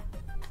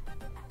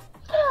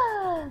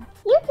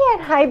 You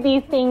can't hide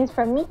these things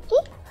from Miki.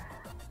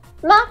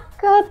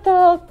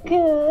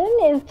 Makoto-kun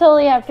is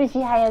totally after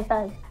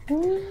Chihaya-san.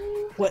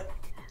 What?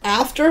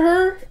 After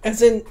her?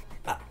 As in,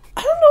 I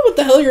don't know what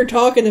the hell you're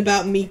talking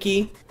about,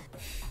 Miki.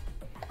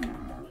 Too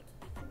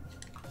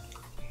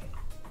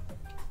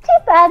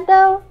bad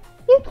though.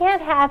 You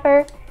can't have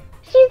her.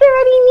 She's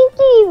already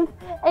Miki's,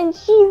 and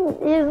she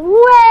is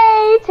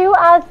way too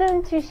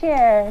awesome to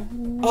share.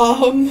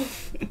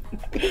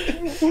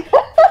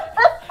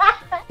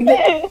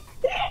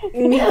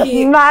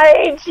 Miki,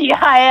 my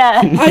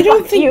Chihaya. I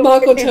don't think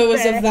Makoto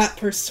is of that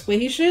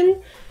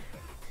persuasion.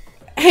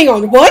 Hang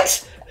on,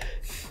 what?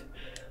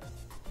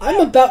 I'm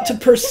about to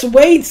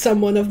persuade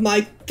someone of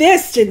my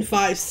fist in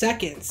 5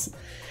 seconds.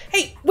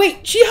 Hey,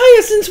 wait,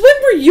 Chihaya, since when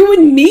were you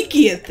and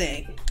Miki a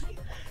thing?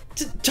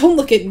 Don't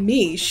look at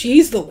me,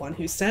 she's the one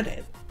who said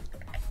it.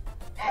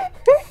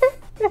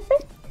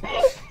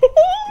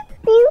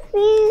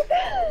 See?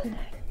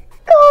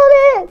 Called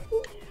it!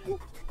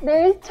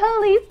 There's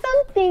totally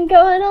something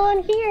going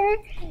on here.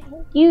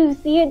 You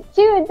see it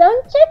too,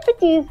 don't you,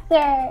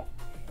 producer?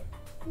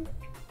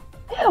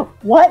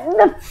 What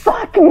the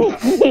fuck,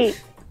 Miki?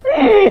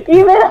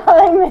 Even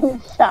I'm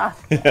in shock.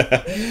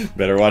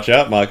 Better watch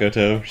out,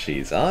 Makoto.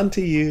 She's on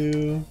to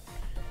you.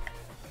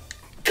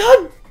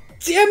 God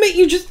damn it,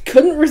 you just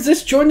couldn't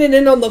resist joining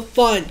in on the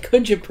fun,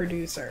 could you,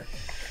 producer?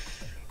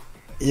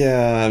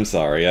 Yeah, I'm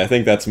sorry. I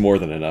think that's more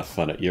than enough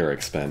fun at your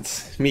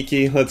expense.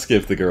 Miki, let's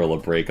give the girl a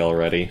break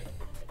already.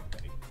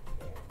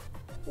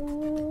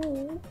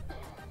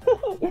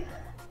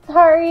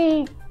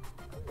 Sorry.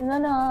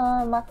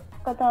 No,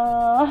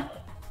 Makoto.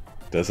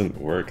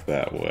 Doesn't work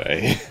that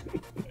way.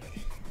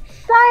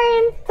 Sorry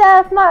and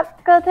stuff,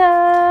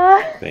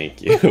 Makoto.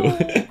 Thank you.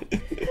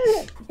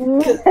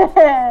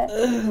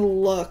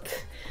 Look,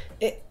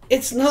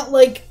 it's not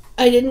like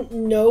I didn't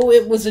know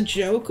it was a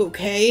joke,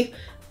 okay?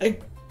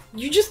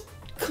 You just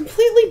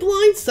completely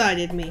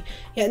blindsided me.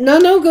 Yeah,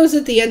 Nano goes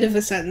at the end of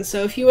a sentence,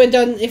 so if you had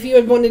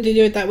wanted to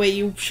do it that way,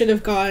 you should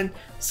have gone,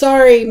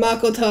 sorry,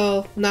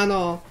 Makoto,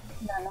 Nano.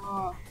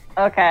 Nano.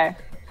 Okay.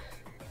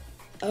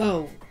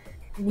 Oh,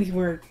 we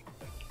were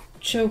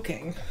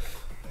joking.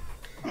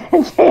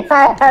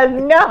 I have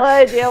no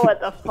idea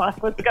what the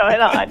fuck was going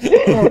on. See,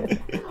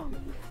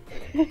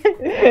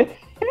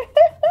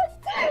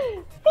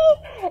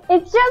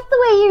 it's just the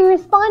way you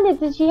responded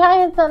to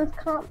Chihaya-san's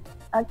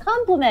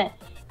compliment.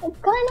 It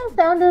kind of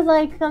sounded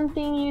like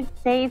something you'd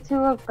say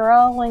to a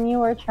girl when you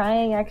were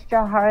trying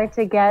extra hard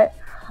to get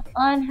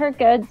on her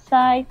good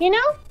side, you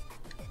know?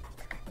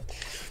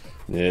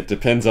 It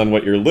depends on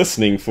what you're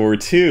listening for,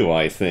 too,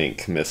 I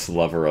think, Miss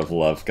Lover of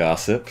Love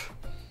Gossip.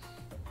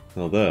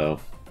 Although,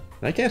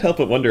 I can't help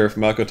but wonder if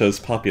Makoto's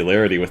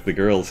popularity with the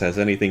girls has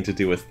anything to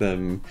do with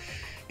them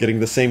getting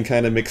the same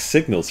kind of mixed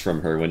signals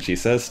from her when she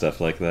says stuff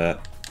like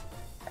that.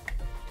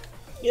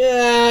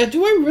 Yeah,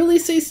 do I really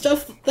say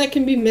stuff that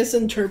can be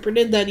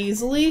misinterpreted that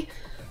easily?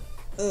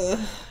 I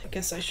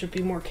guess I should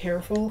be more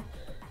careful.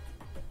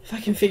 If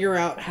I can figure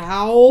out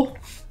how.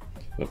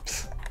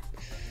 Oops.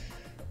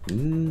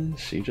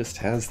 She just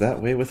has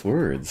that way with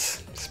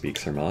words.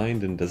 Speaks her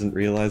mind and doesn't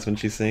realize when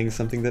she's saying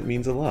something that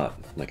means a lot.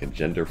 Like a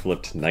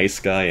gender-flipped nice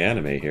guy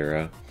anime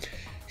hero.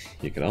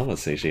 You could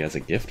almost say she has a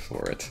gift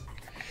for it.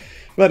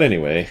 But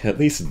anyway, at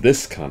least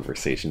this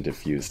conversation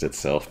diffused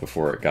itself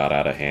before it got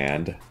out of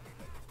hand.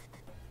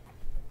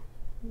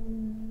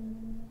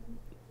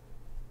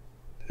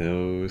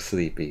 No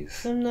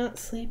sleepies. I'm not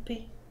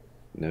sleepy.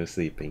 No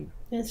sleeping.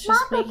 It's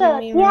just making Makoto,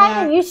 me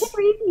yeah, relax. you should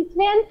read these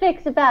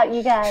fanfics about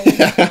you guys.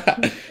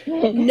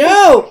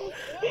 No!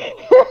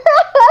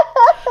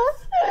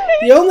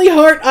 The only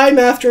heart I'm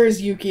after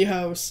is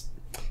Yukiho's.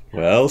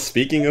 Well,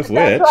 speaking of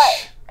That's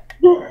which...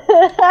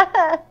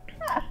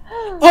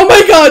 Oh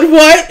my god,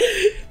 what?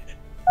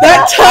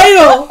 That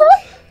title!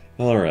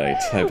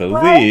 Alright, I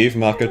believe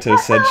Makoto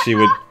said she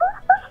would...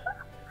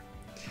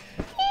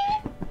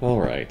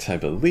 Alright, I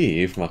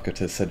believe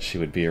Makoto said she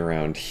would be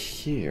around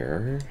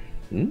here.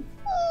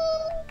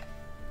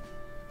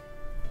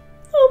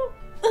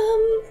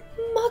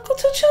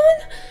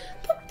 Makoto-chan?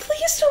 But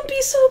please don't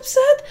be so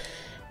upset.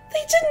 They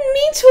didn't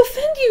mean to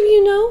offend you,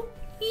 you know.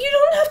 You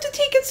don't have to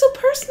take it so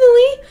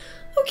personally,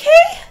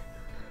 okay?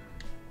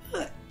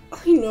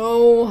 I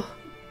know.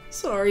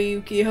 Sorry,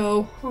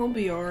 Yukiho. I'll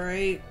be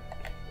alright.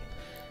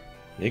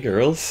 Hey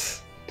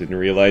girls, didn't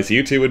realize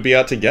you two would be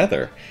out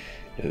together.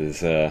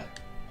 Is,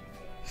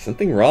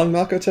 something wrong,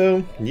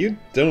 Makoto? You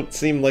don't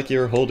seem like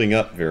you're holding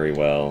up very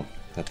well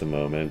at the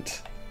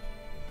moment.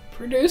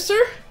 Producer?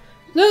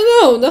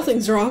 No,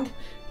 nothing's wrong.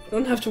 You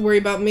don't have to worry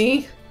about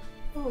me.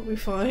 I'll be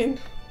fine.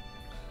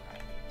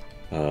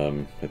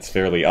 It's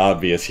fairly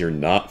obvious you're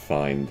not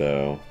fine,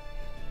 though.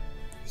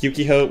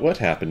 Yukiho, what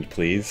happened,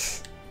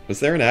 please? Was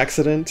there an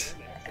accident?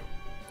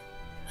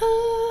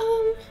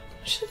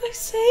 Should I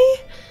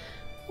say?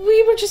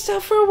 We were just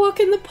out for a walk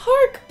in the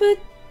park, but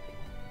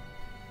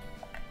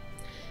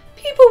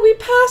people we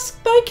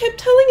passed by kept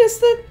telling us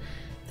that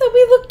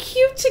we look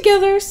cute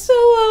together, so,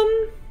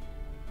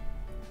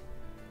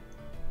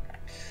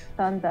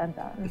 Dun dun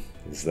dun.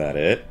 Is that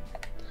it?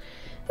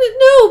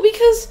 No,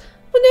 because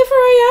whenever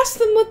I asked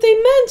them what they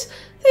meant,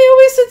 they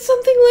always said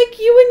something like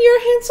you and your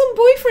handsome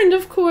boyfriend,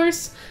 of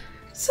course.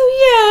 So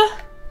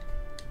yeah,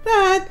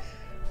 that.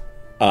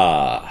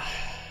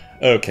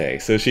 Okay,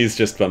 so she's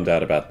just bummed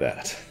out about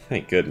that.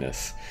 Thank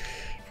goodness.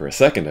 For a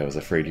second I was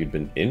afraid you'd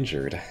been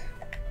injured.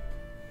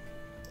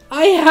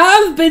 I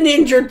have been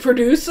injured,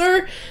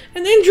 producer!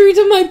 An injury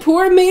to my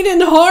poor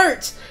maiden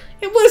heart!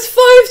 It was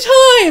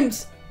 5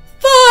 times!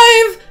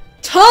 5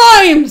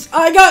 times!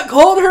 I got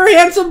called her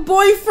handsome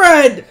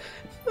boyfriend!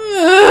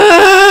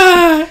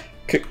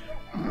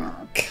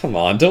 Come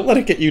on, don't let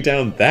it get you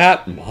down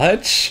that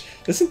much!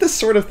 Isn't this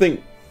sort of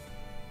thing...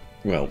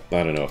 Well,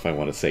 I don't know if I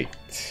want to say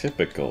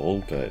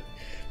typical, but...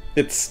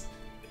 It's...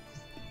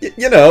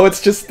 You know,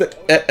 it's just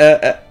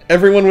that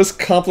everyone was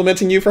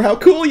complimenting you for how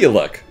cool you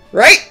look,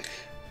 right?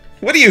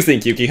 What do you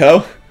think,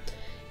 Yukiho?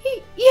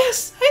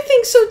 Yes, I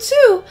think so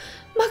too.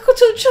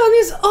 Makoto-chan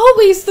is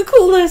always the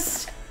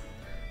coolest.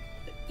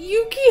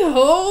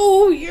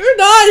 Yukiho, you're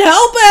not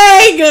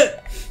helping!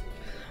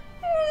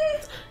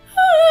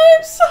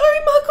 I'm sorry,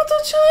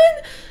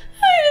 Makoto-chan.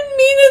 I didn't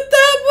mean it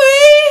that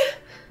way.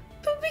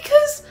 But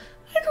because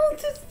I don't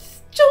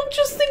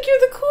just think you're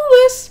the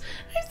coolest,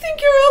 I think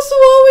you're also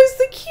always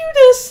the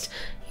cutest,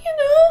 you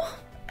know?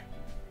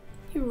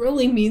 You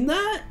really mean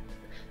that?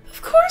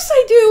 Of course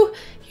I do.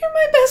 You're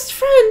my best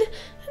friend,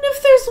 and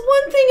if there's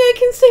one thing I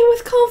can say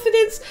with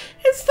confidence,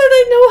 it's that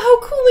I know how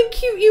cool and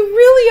cute you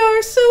really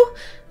are, so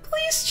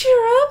please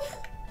cheer up.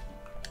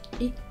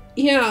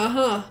 Yeah,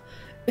 huh?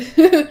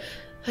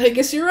 I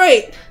guess you're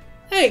right.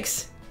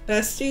 Thanks,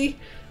 bestie.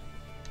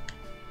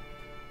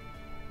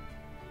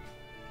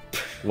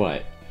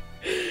 What?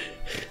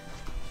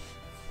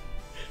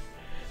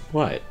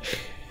 What?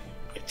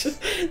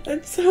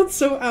 That sounds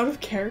so out of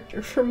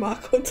character for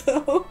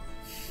Makoto.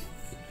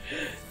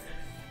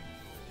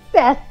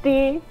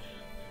 Bestie.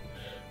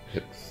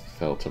 It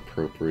felt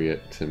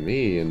appropriate to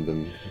me in the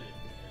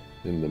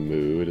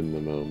mood, in the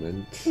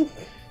moment.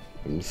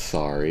 I'm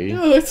sorry.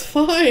 No, it's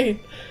fine.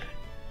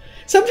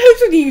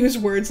 Sometimes when you use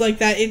words like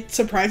that, it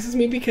surprises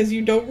me because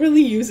you don't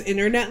really use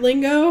internet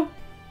lingo.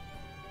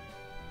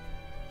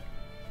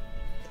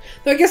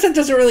 Though I guess that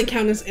doesn't really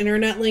count as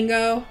internet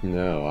lingo.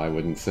 No, I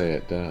wouldn't say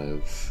it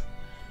does.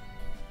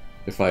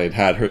 If I had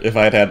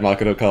had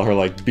Makoto call her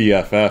like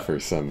BFF or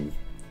some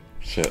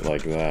shit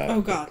like that.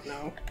 Oh god,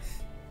 no.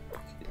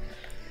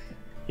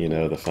 You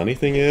know, the funny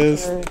thing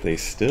is, they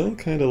still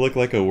kind of look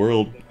like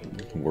a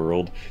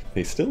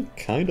they still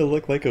kind of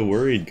look like a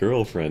worried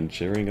girlfriend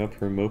cheering up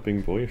her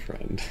moping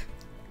boyfriend.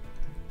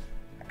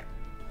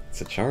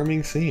 It's a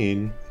charming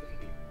scene,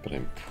 but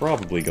I'm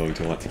probably going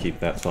to want to keep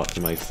that thought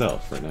to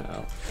myself for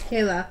now.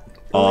 Kayla,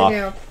 lay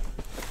down.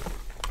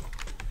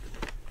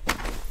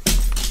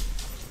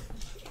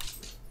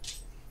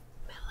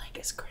 My leg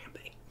is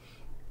cramping.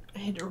 I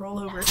had to roll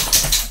over.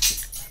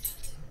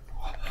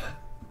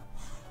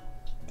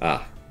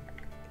 Ah.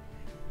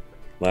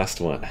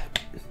 Last one.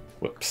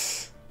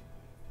 Whoops.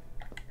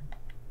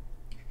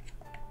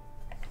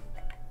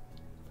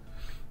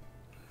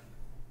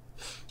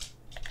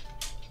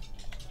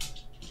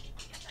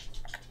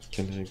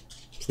 Can I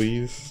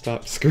please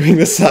stop screwing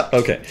this up?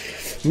 Okay.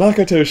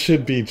 Makoto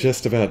should be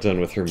just about done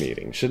with her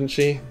meeting, shouldn't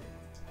she?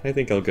 I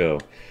think I'll go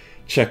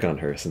check on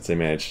her since I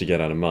managed to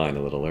get out of mine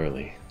a little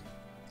early.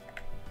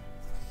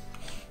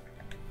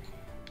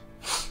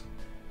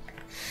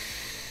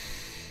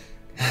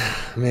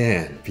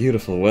 Man,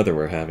 beautiful weather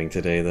we're having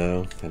today,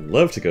 though. I'd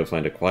love to go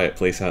find a quiet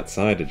place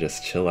outside to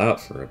just chill out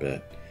for a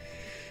bit.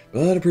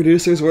 But a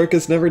producer's work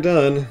is never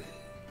done.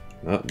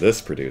 Not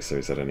this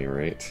producer's, at any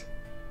rate.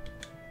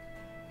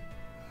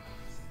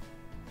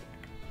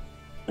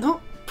 No,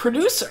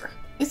 producer,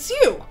 it's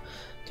you.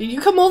 Did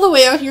you come all the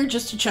way out here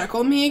just to check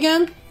on me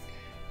again?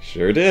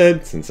 Sure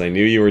did, since I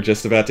knew you were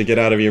just about to get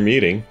out of your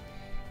meeting.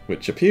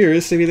 Which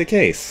appears to be the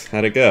case.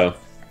 How'd it go?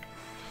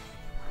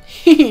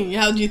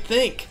 How'd you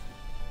think?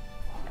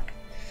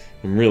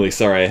 I'm really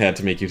sorry I had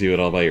to make you do it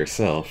all by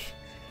yourself.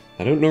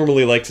 I don't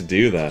normally like to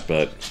do that,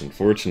 but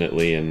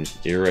unfortunately an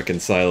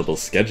irreconcilable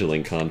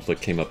scheduling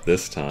conflict came up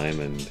this time,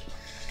 and...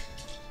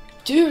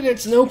 Dude,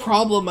 it's no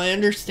problem, I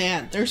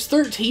understand. There's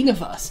 13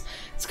 of us.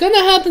 It's gonna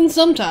happen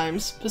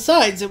sometimes.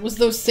 Besides, it was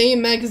those same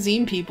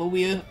magazine people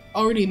we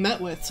already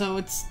met with, so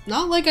it's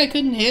not like I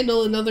couldn't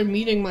handle another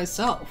meeting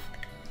myself.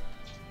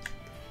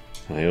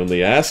 I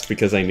only asked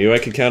because I knew I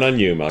could count on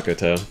you,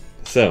 Makoto.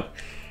 So,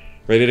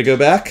 ready to go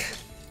back?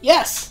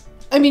 Yes!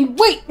 I mean,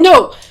 wait,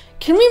 no!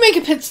 Can we make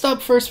a pit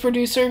stop first,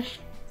 producer?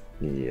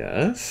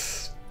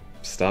 Yes?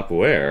 Stop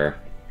where?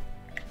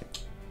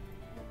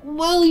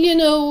 Well, you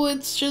know,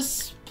 it's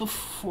just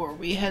before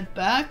we head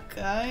back,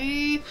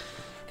 I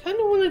kind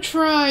of want to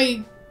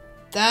try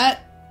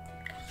that.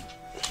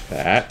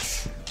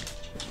 That?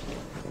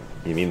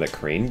 You mean the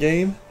crane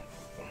game?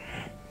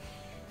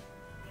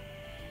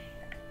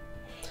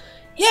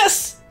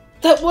 Yes!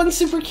 That one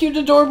super cute,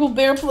 adorable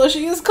bear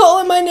plushie is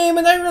calling my name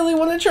and I really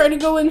want to try to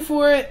go in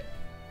for it.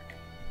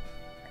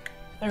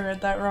 I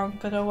read that wrong,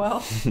 but oh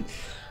well.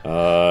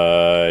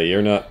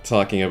 You're not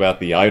talking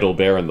about the idol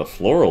bear in the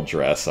floral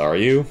dress, are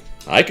you?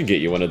 I could get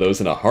you one of those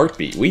in a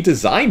heartbeat. We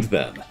designed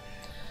them!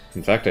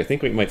 In fact, I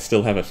think we might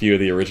still have a few of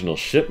the original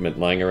shipment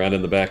lying around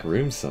in the back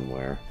room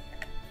somewhere.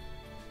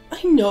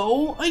 I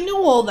know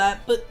all that,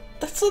 but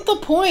that's not the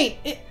point.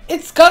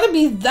 It's gotta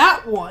be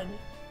that one.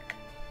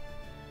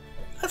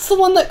 That's the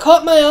one that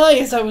caught my eye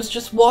as I was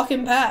just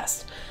walking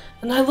past.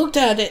 And I looked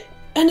at it,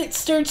 and it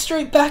stared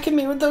straight back at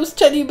me with those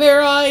teddy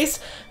bear eyes,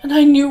 and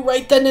I knew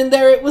right then and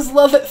there it was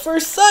love at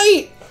first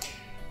sight!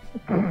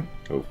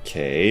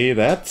 Okay,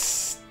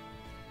 that's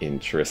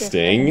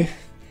interesting.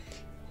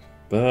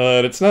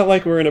 But it's not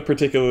like we're in a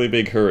particularly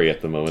big hurry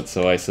at the moment,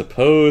 so I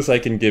suppose I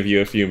can give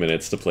you a few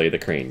minutes to play the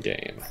crane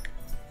game.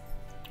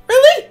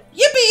 Really?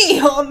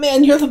 Yippee! Oh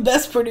man, you're the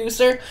best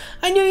producer.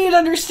 I knew you'd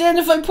understand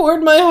if I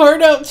poured my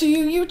heart out to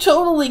you. You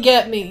totally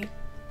get me.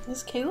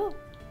 Is Kayla?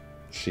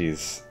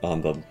 She's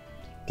on the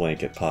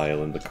blanket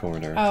pile in the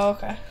corner. Oh,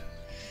 okay.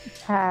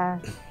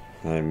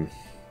 I'm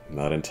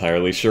not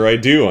entirely sure I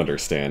do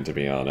understand, to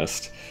be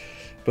honest.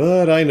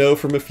 But I know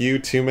from a few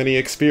too many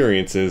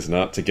experiences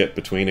not to get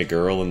between a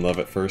girl and love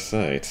at first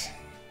sight.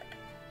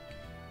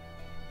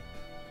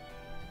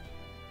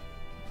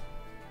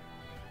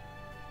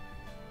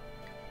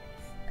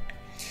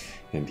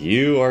 And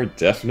you are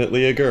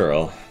definitely a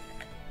girl.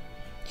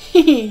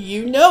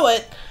 You know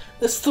it.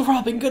 This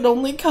throbbing could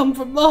only come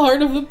from the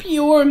heart of a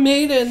pure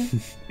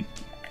maiden.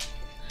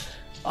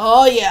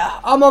 Oh yeah,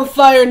 I'm on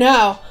fire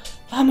now.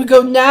 I'm gonna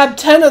go nab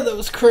 10 of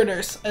those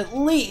critters, at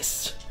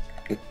least.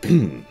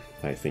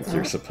 I think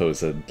your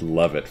supposed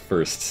love at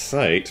first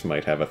sight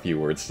might have a few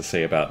words to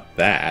say about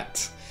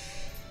that.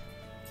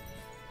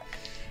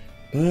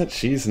 But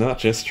she's not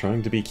just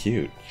trying to be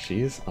cute.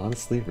 She is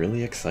honestly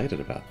really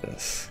excited about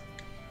this.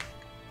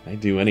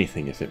 I'd do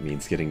anything if it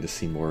means getting to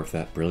see more of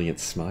that brilliant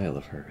smile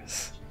of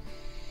hers.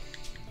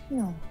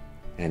 No.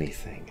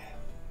 Anything.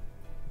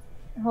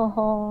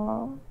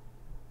 Oh.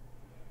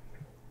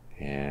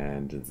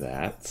 And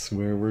that's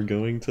where we're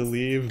going to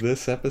leave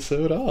this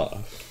episode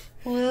off.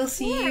 We'll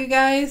see you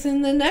guys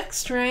in the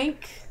next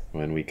rank.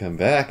 When we come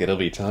back, it'll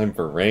be time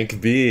for Rank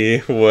B.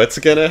 What's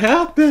gonna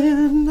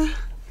happen?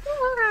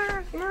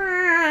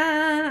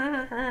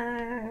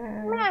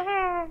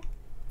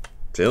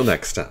 Till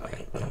next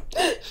time.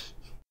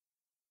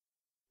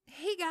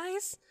 Hey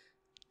guys!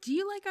 Do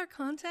you like our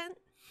content?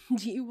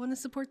 Do you want to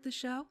support the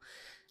show?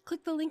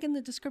 Click the link in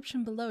the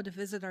description below to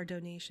visit our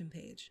donation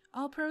page.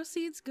 All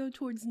proceeds go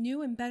towards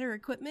new and better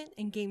equipment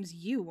and games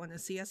you want to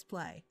see us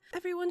play.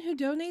 Everyone who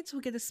donates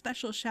will get a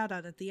special shout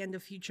out at the end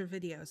of future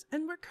videos,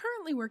 and we're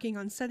currently working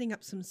on setting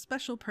up some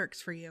special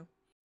perks for you.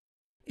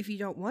 If you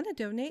don't want to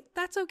donate,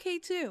 that's okay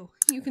too.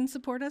 You can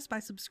support us by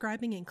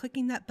subscribing and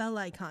clicking that bell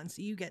icon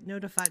so you get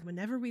notified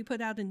whenever we put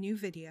out a new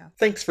video.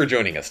 Thanks for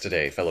joining us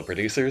today, fellow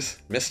producers.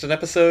 Missed an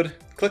episode?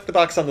 Click the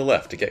box on the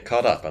left to get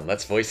caught up on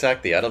Let's Voice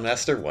Act the Idolm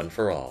ster one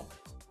for all.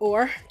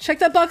 Or check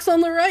that box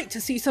on the right to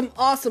see some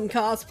awesome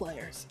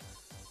cosplayers.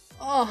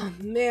 Oh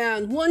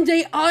man, one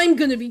day I'm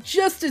gonna be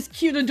just as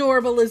cute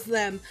adorable as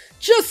them.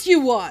 Just you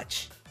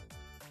watch!